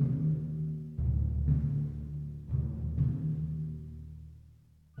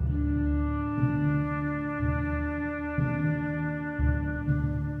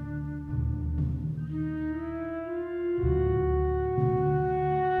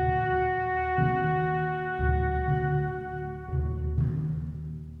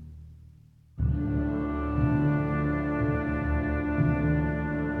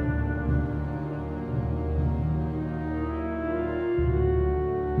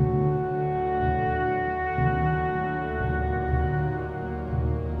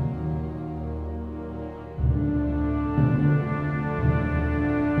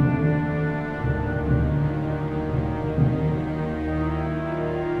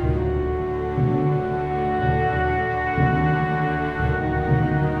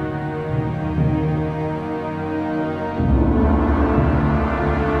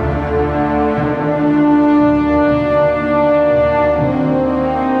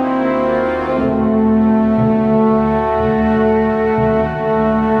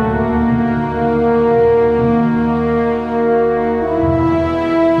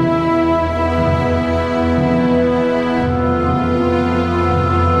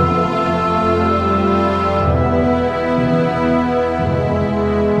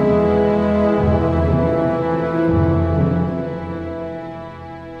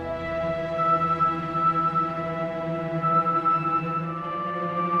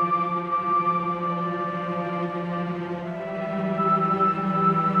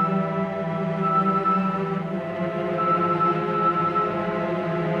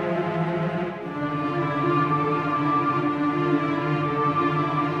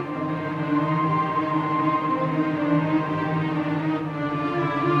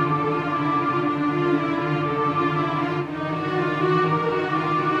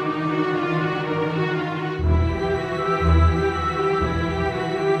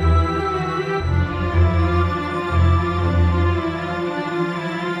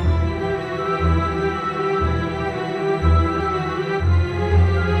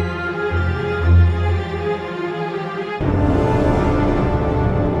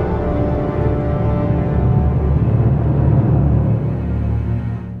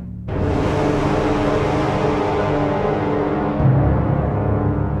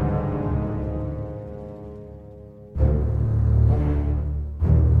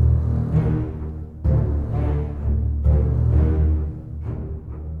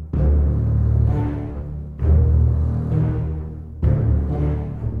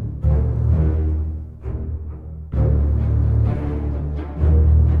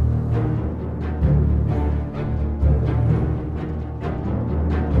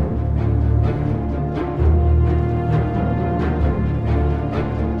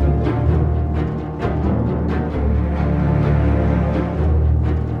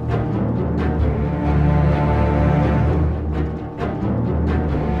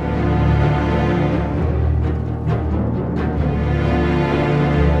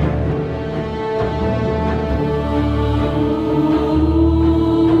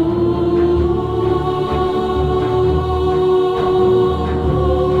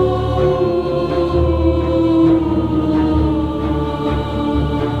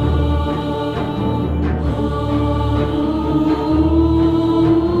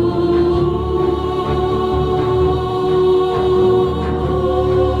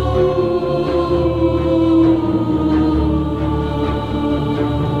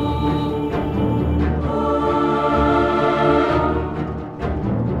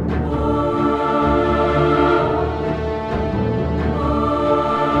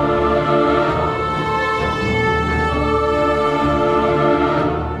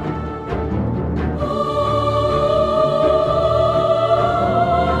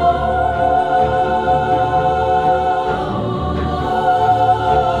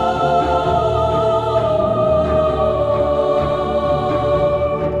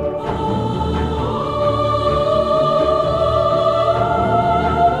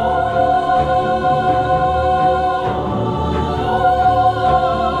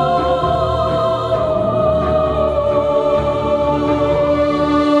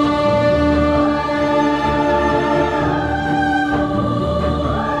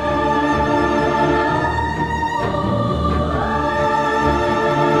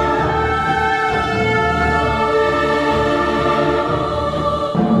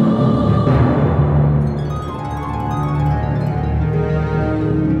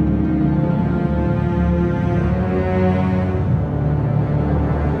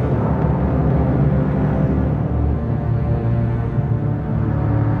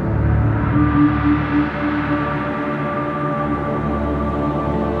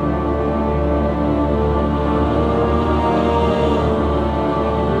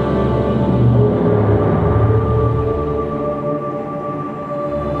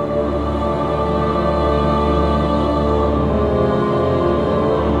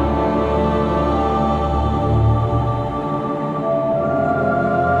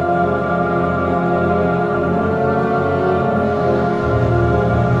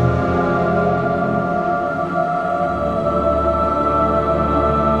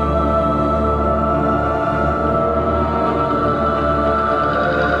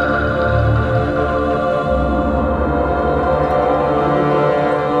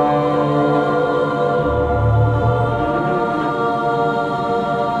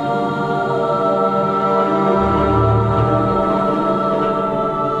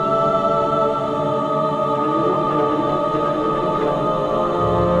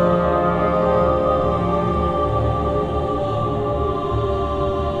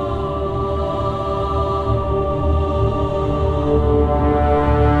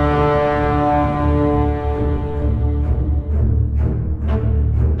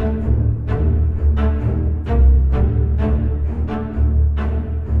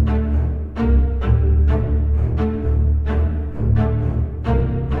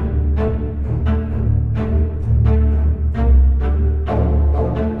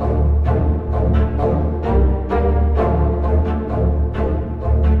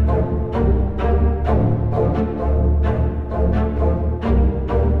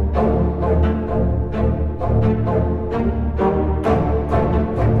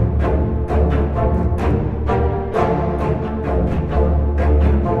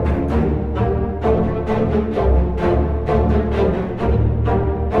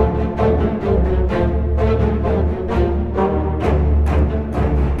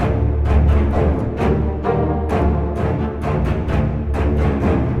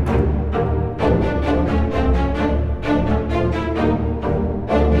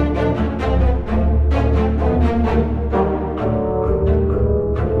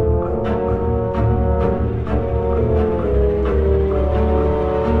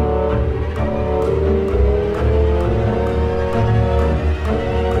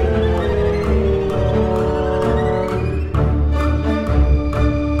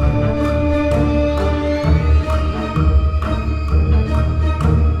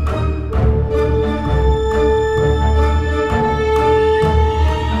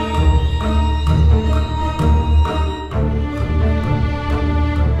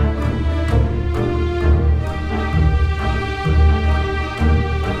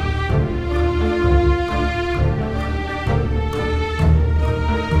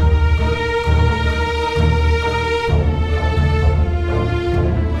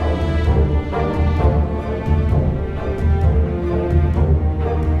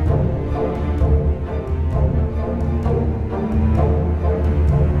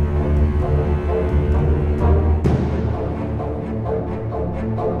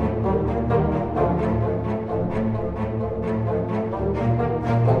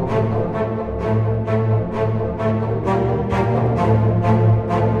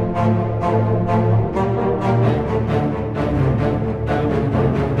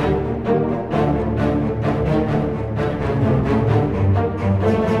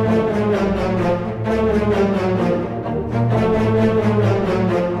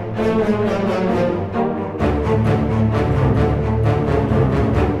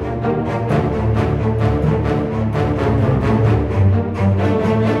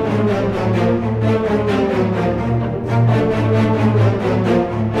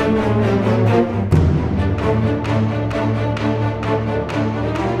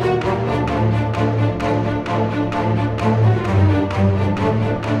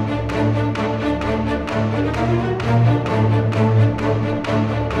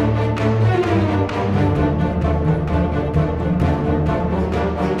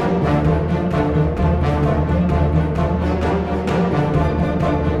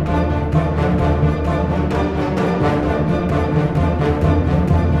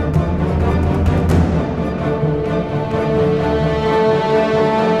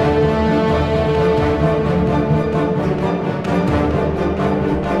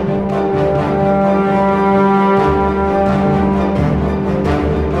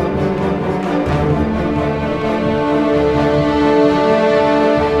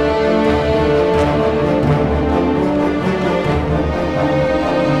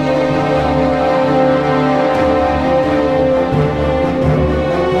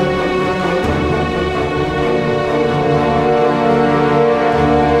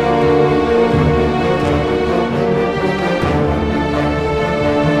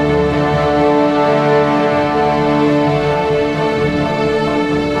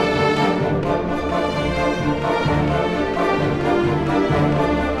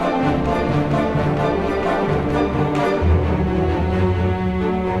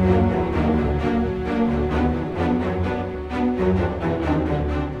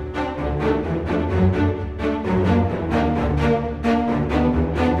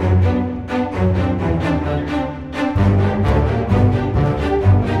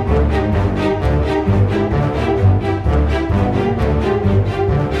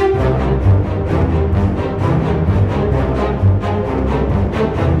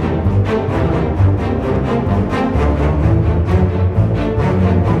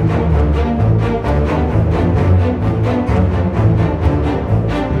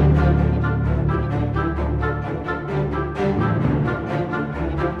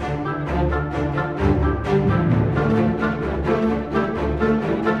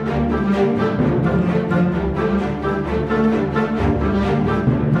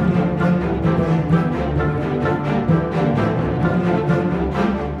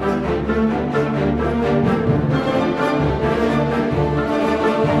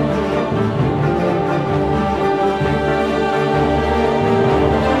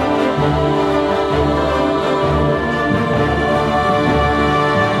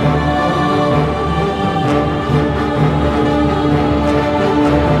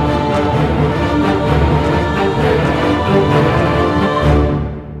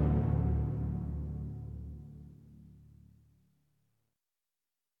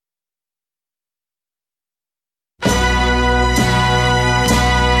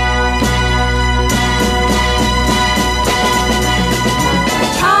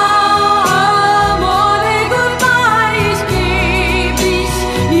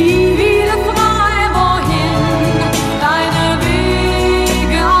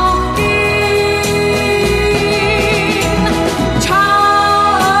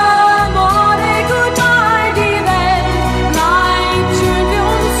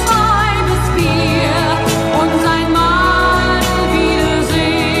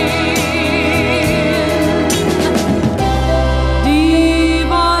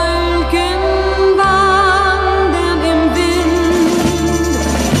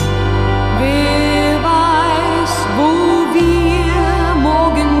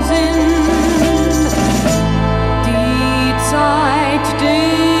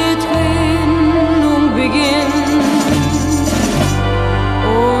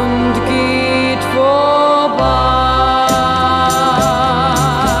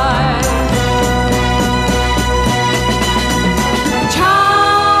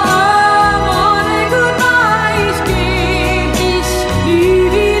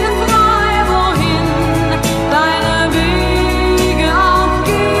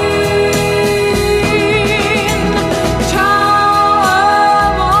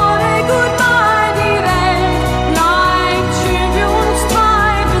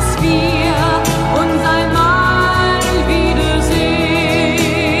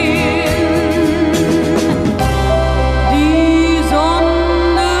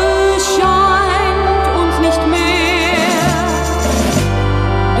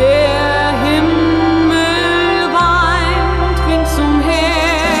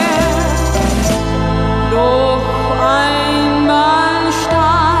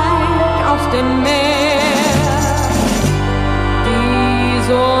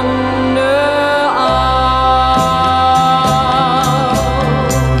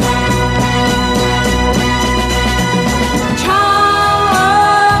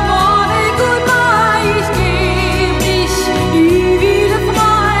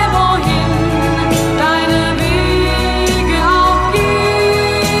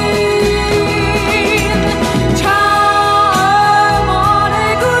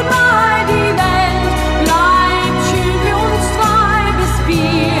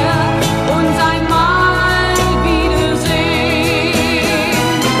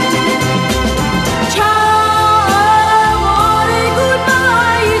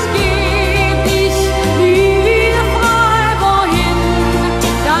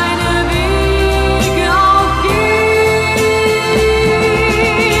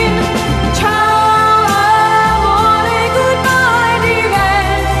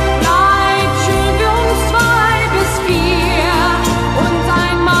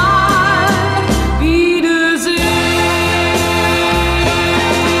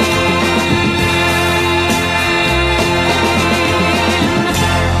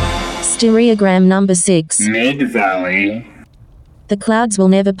 Stereogram number 6. Mid-Valley. The clouds will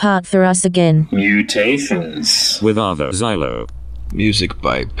never part for us again. Mutations. With Arvo Zylo. Music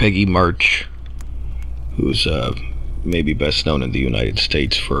by Peggy March, who's maybe best known in the United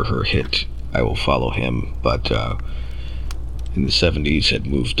States for her hit I Will Follow Him, but in the 70s had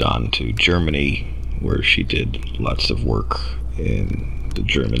moved on to Germany, where she did lots of work in the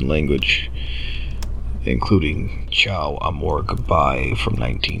German language, including Ciao Amor Goodbye from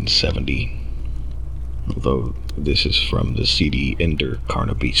 1970. Although this is from the CD Ender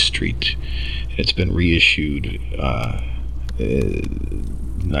Carnaby Street. It's been reissued in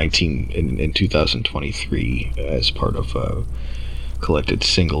 2023 as part of a collected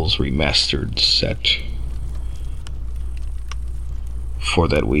singles remastered set. For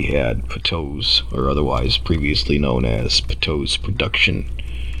that we had Pateau's, or otherwise previously known as Pateau's Production,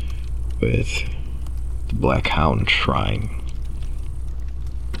 with the Black Hound Shrine.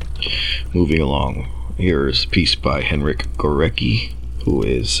 Moving along, here's a piece by Henryk Gorecki, who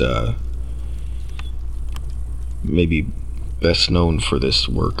is maybe best known for this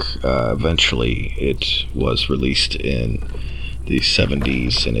work. Eventually it was released in the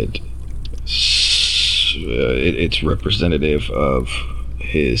 70s, and it's representative of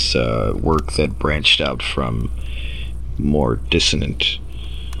his work that branched out from more dissonant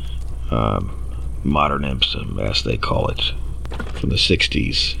modernism, as they call it, from the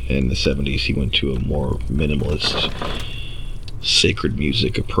 60s. In the 70s he went to a more minimalist sacred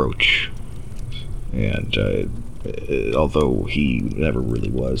music approach, and although he never really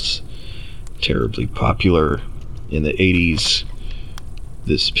was terribly popular, in the 80s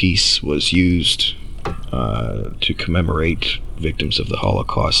this piece was used to commemorate victims of the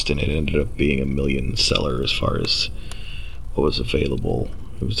Holocaust, and it ended up being a million seller as far as what was available.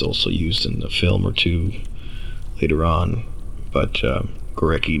 It was also used in a film or two later on, but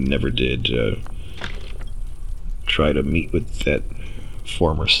Gorecki never did try to meet with that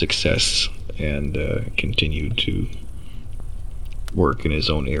former success, and continued to work in his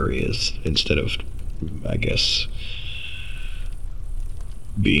own areas instead of, I guess,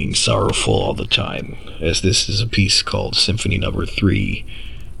 being sorrowful all the time, as this is a piece called Symphony Number 3,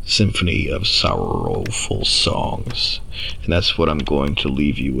 Symphony of Sorrowful Songs. And that's what I'm going to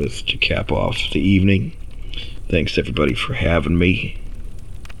leave you with to cap off the evening. Thanks everybody for having me,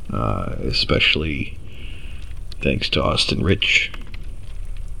 especially thanks to Austin Rich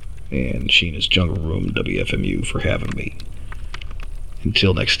and Sheena's Jungle Room WFMU for having me.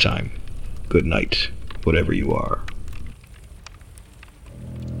 Until next time, good night, whatever you are.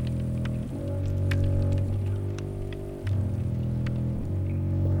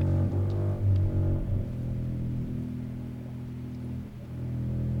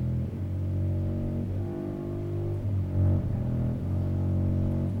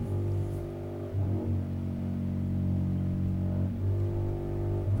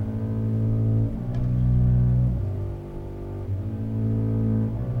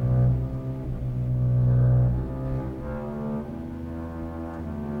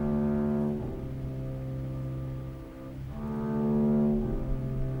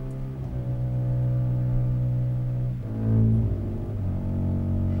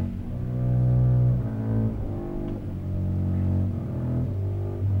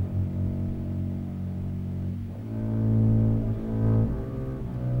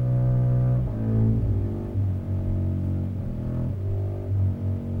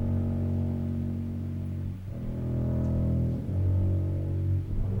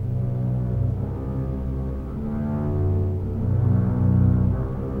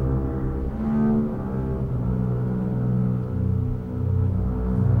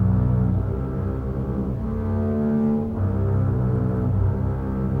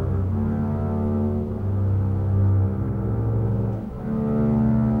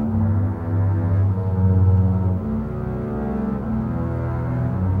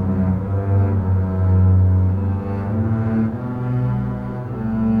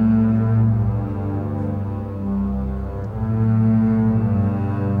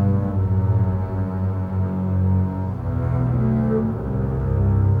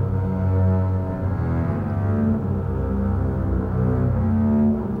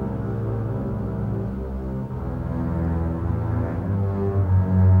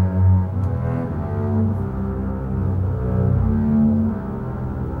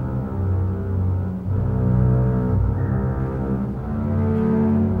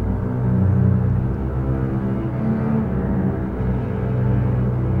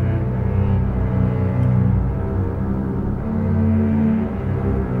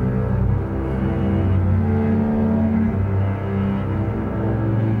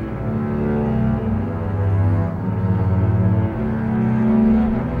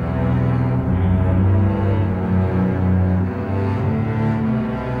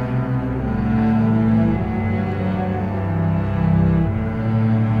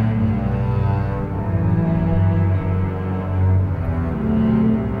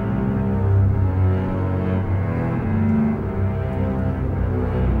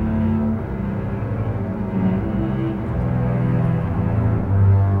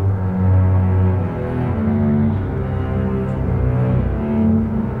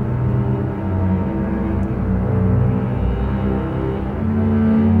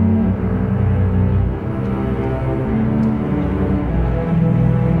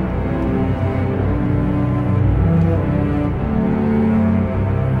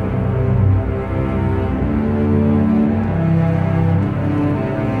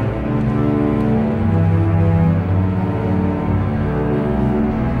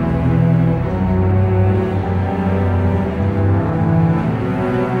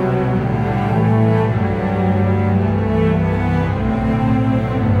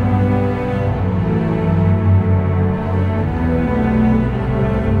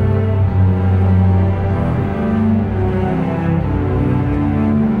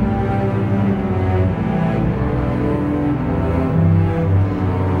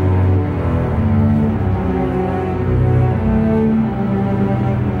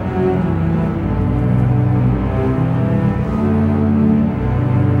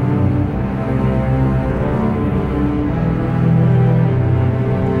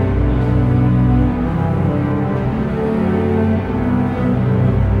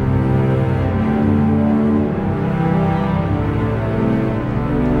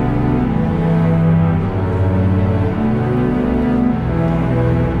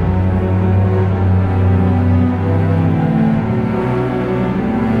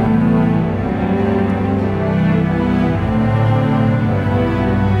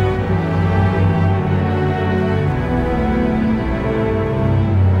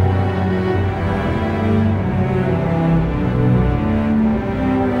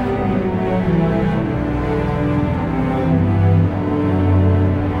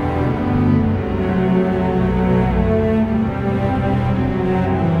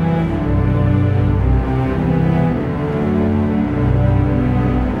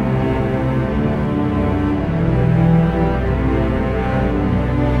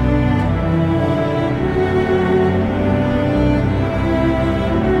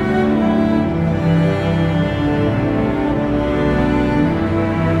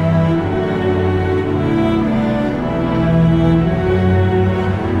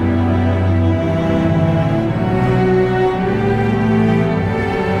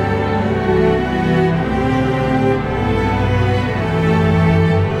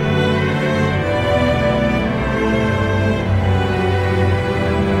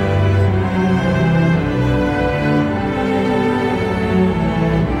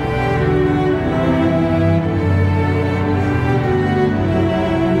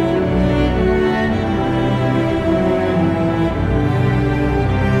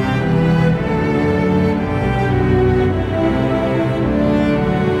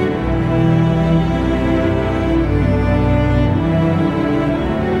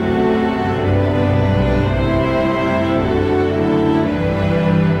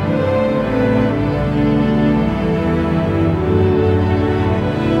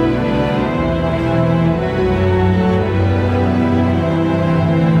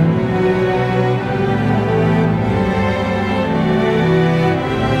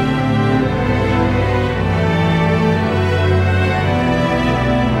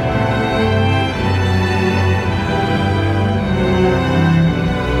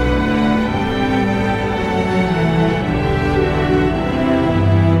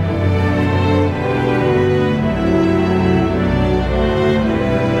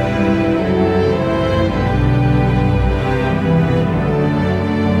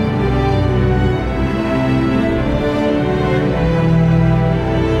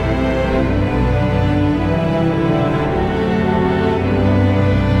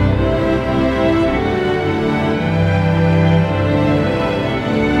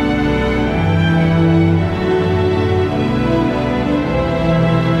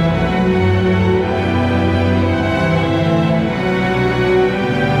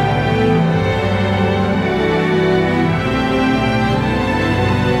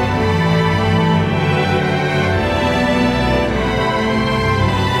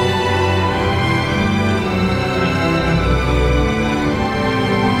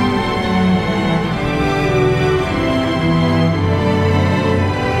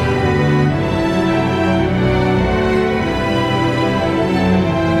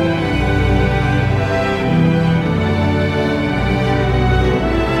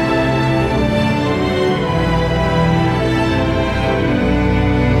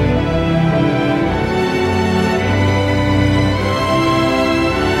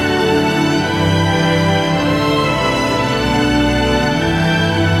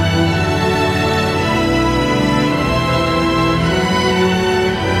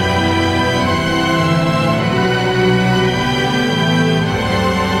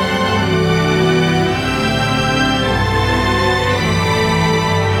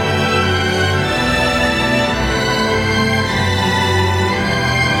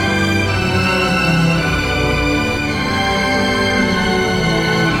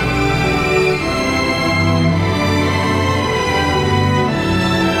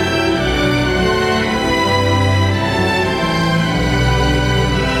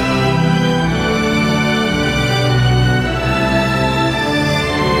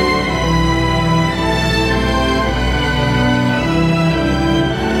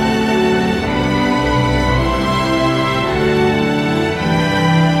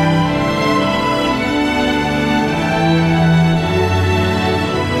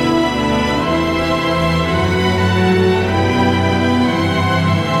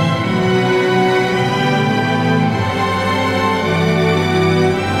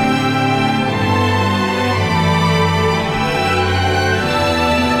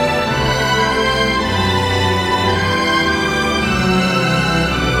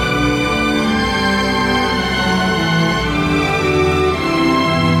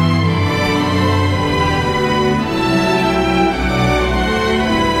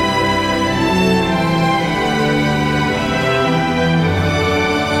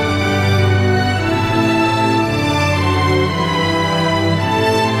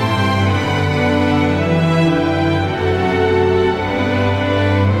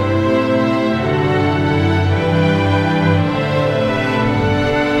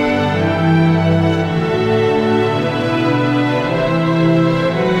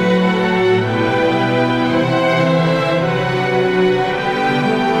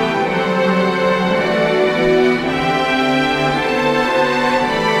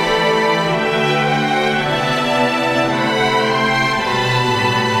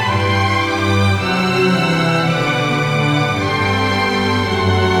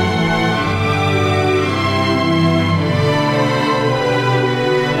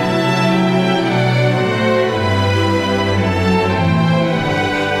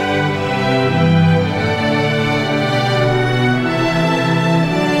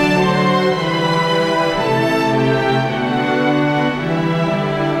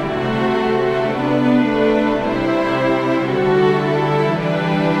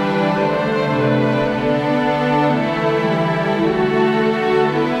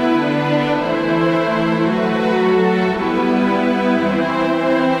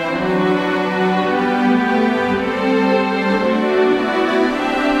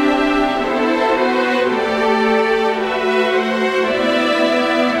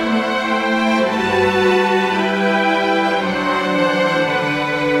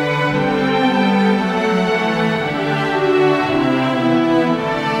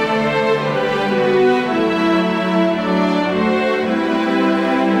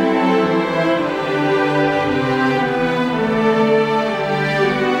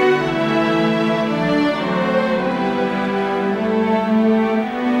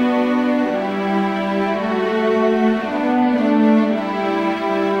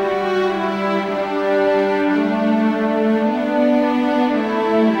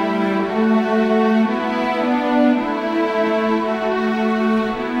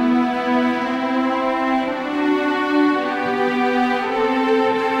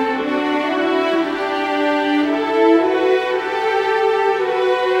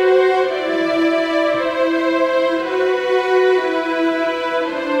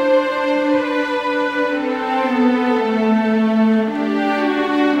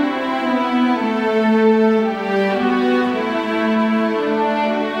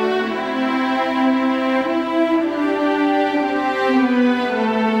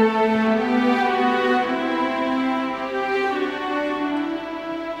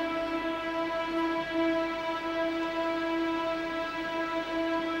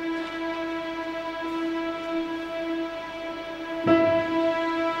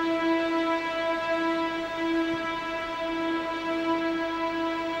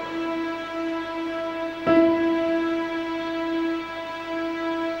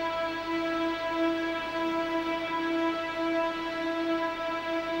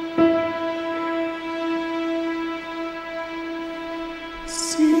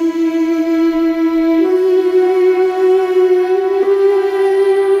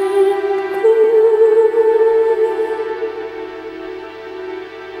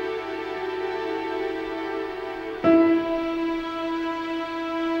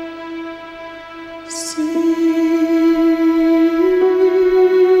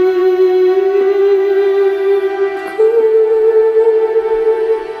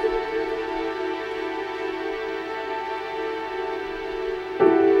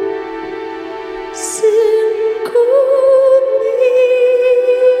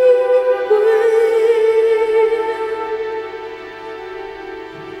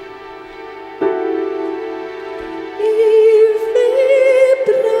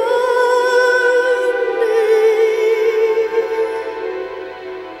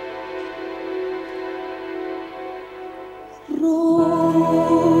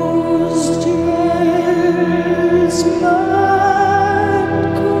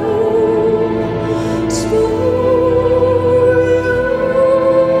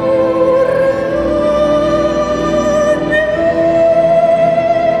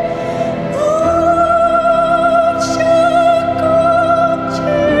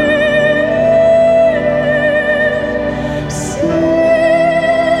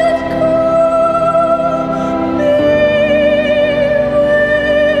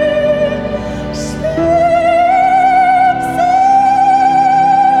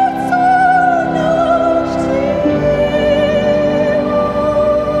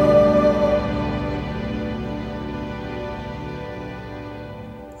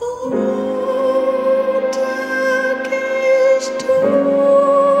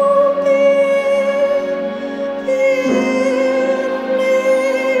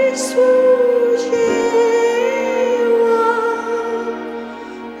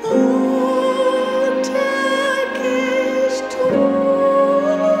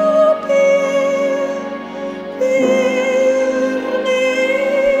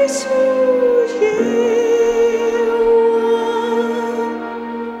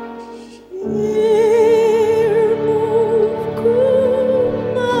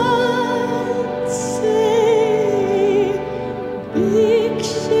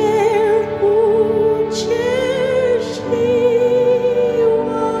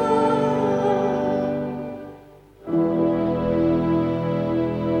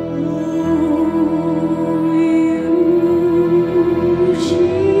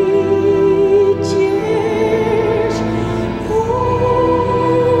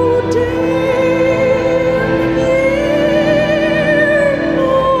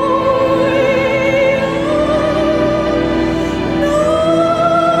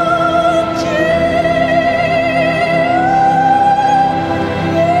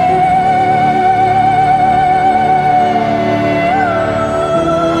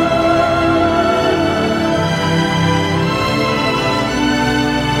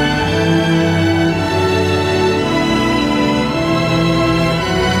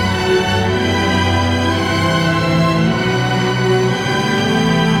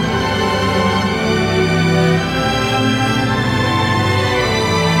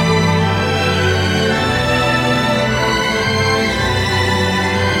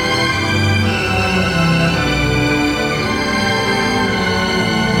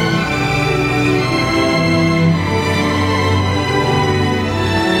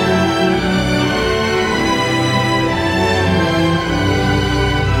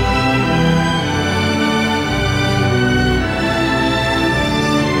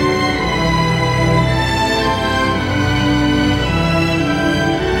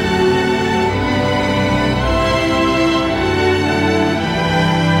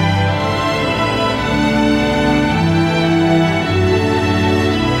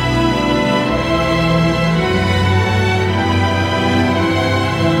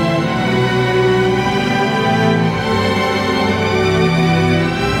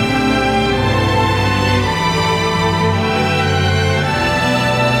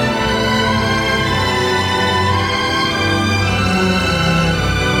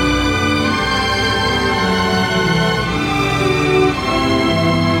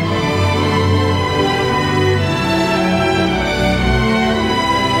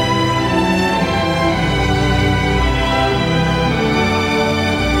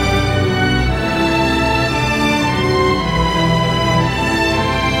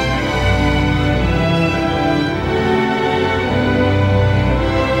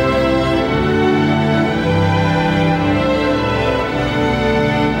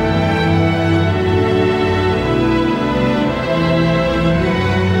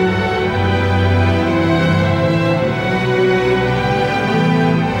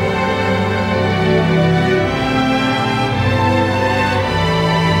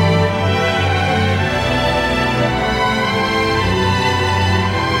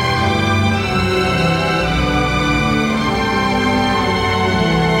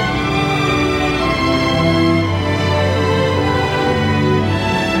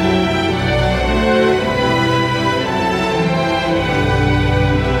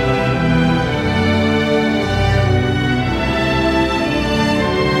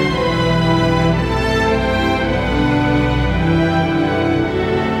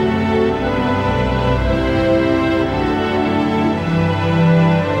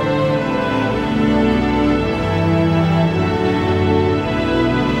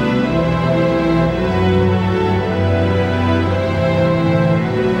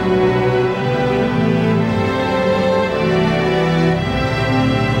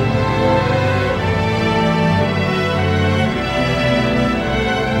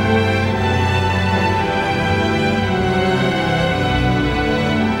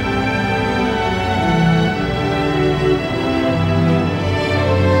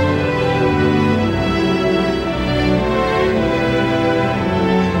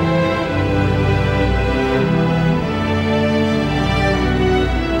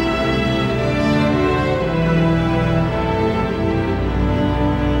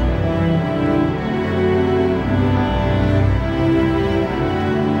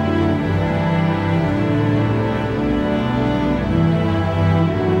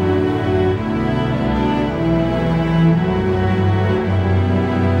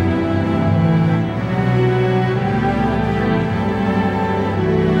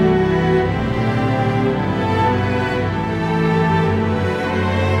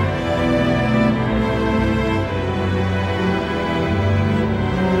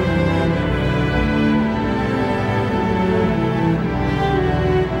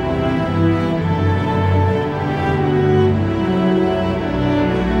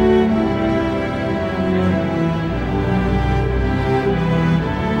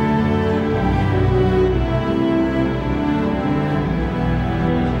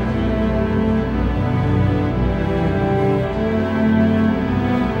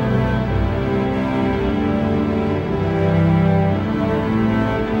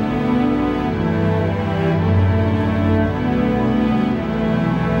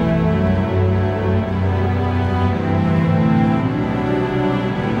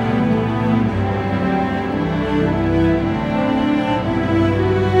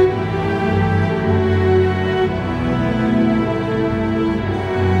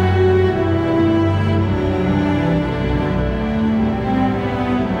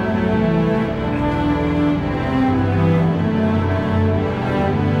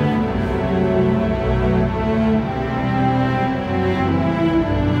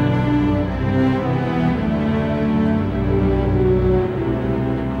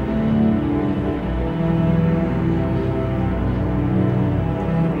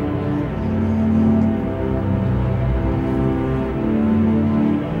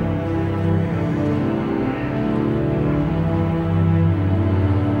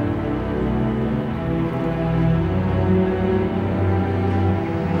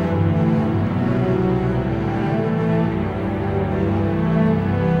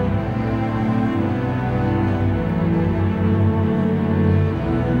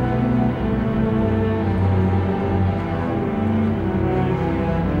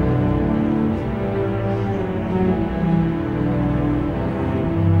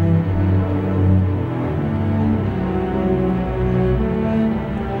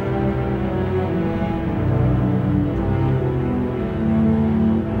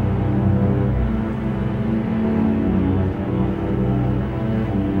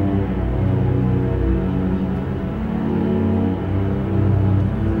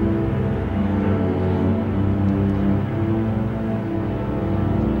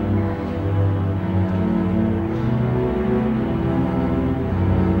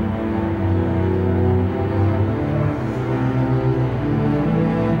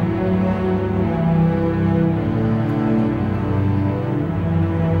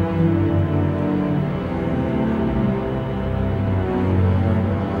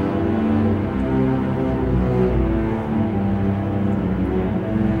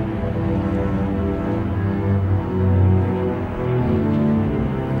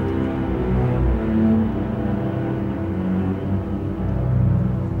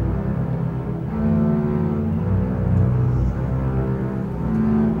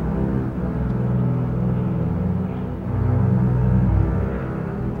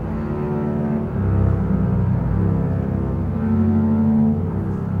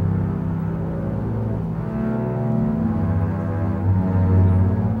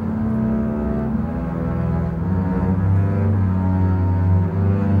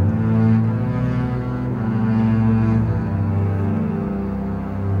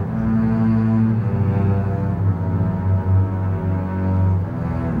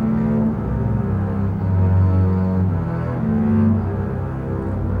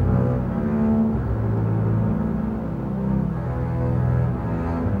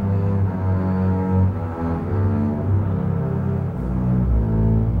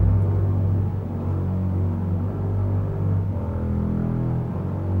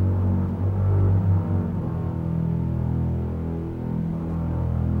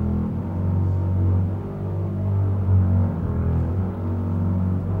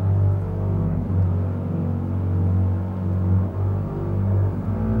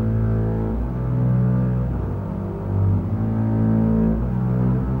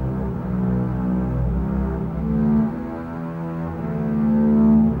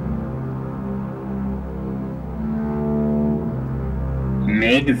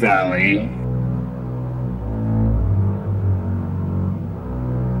 Mid-Valley.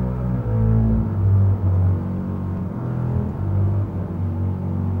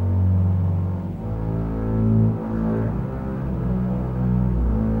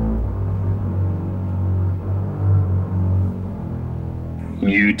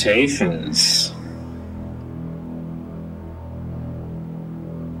 Mutations.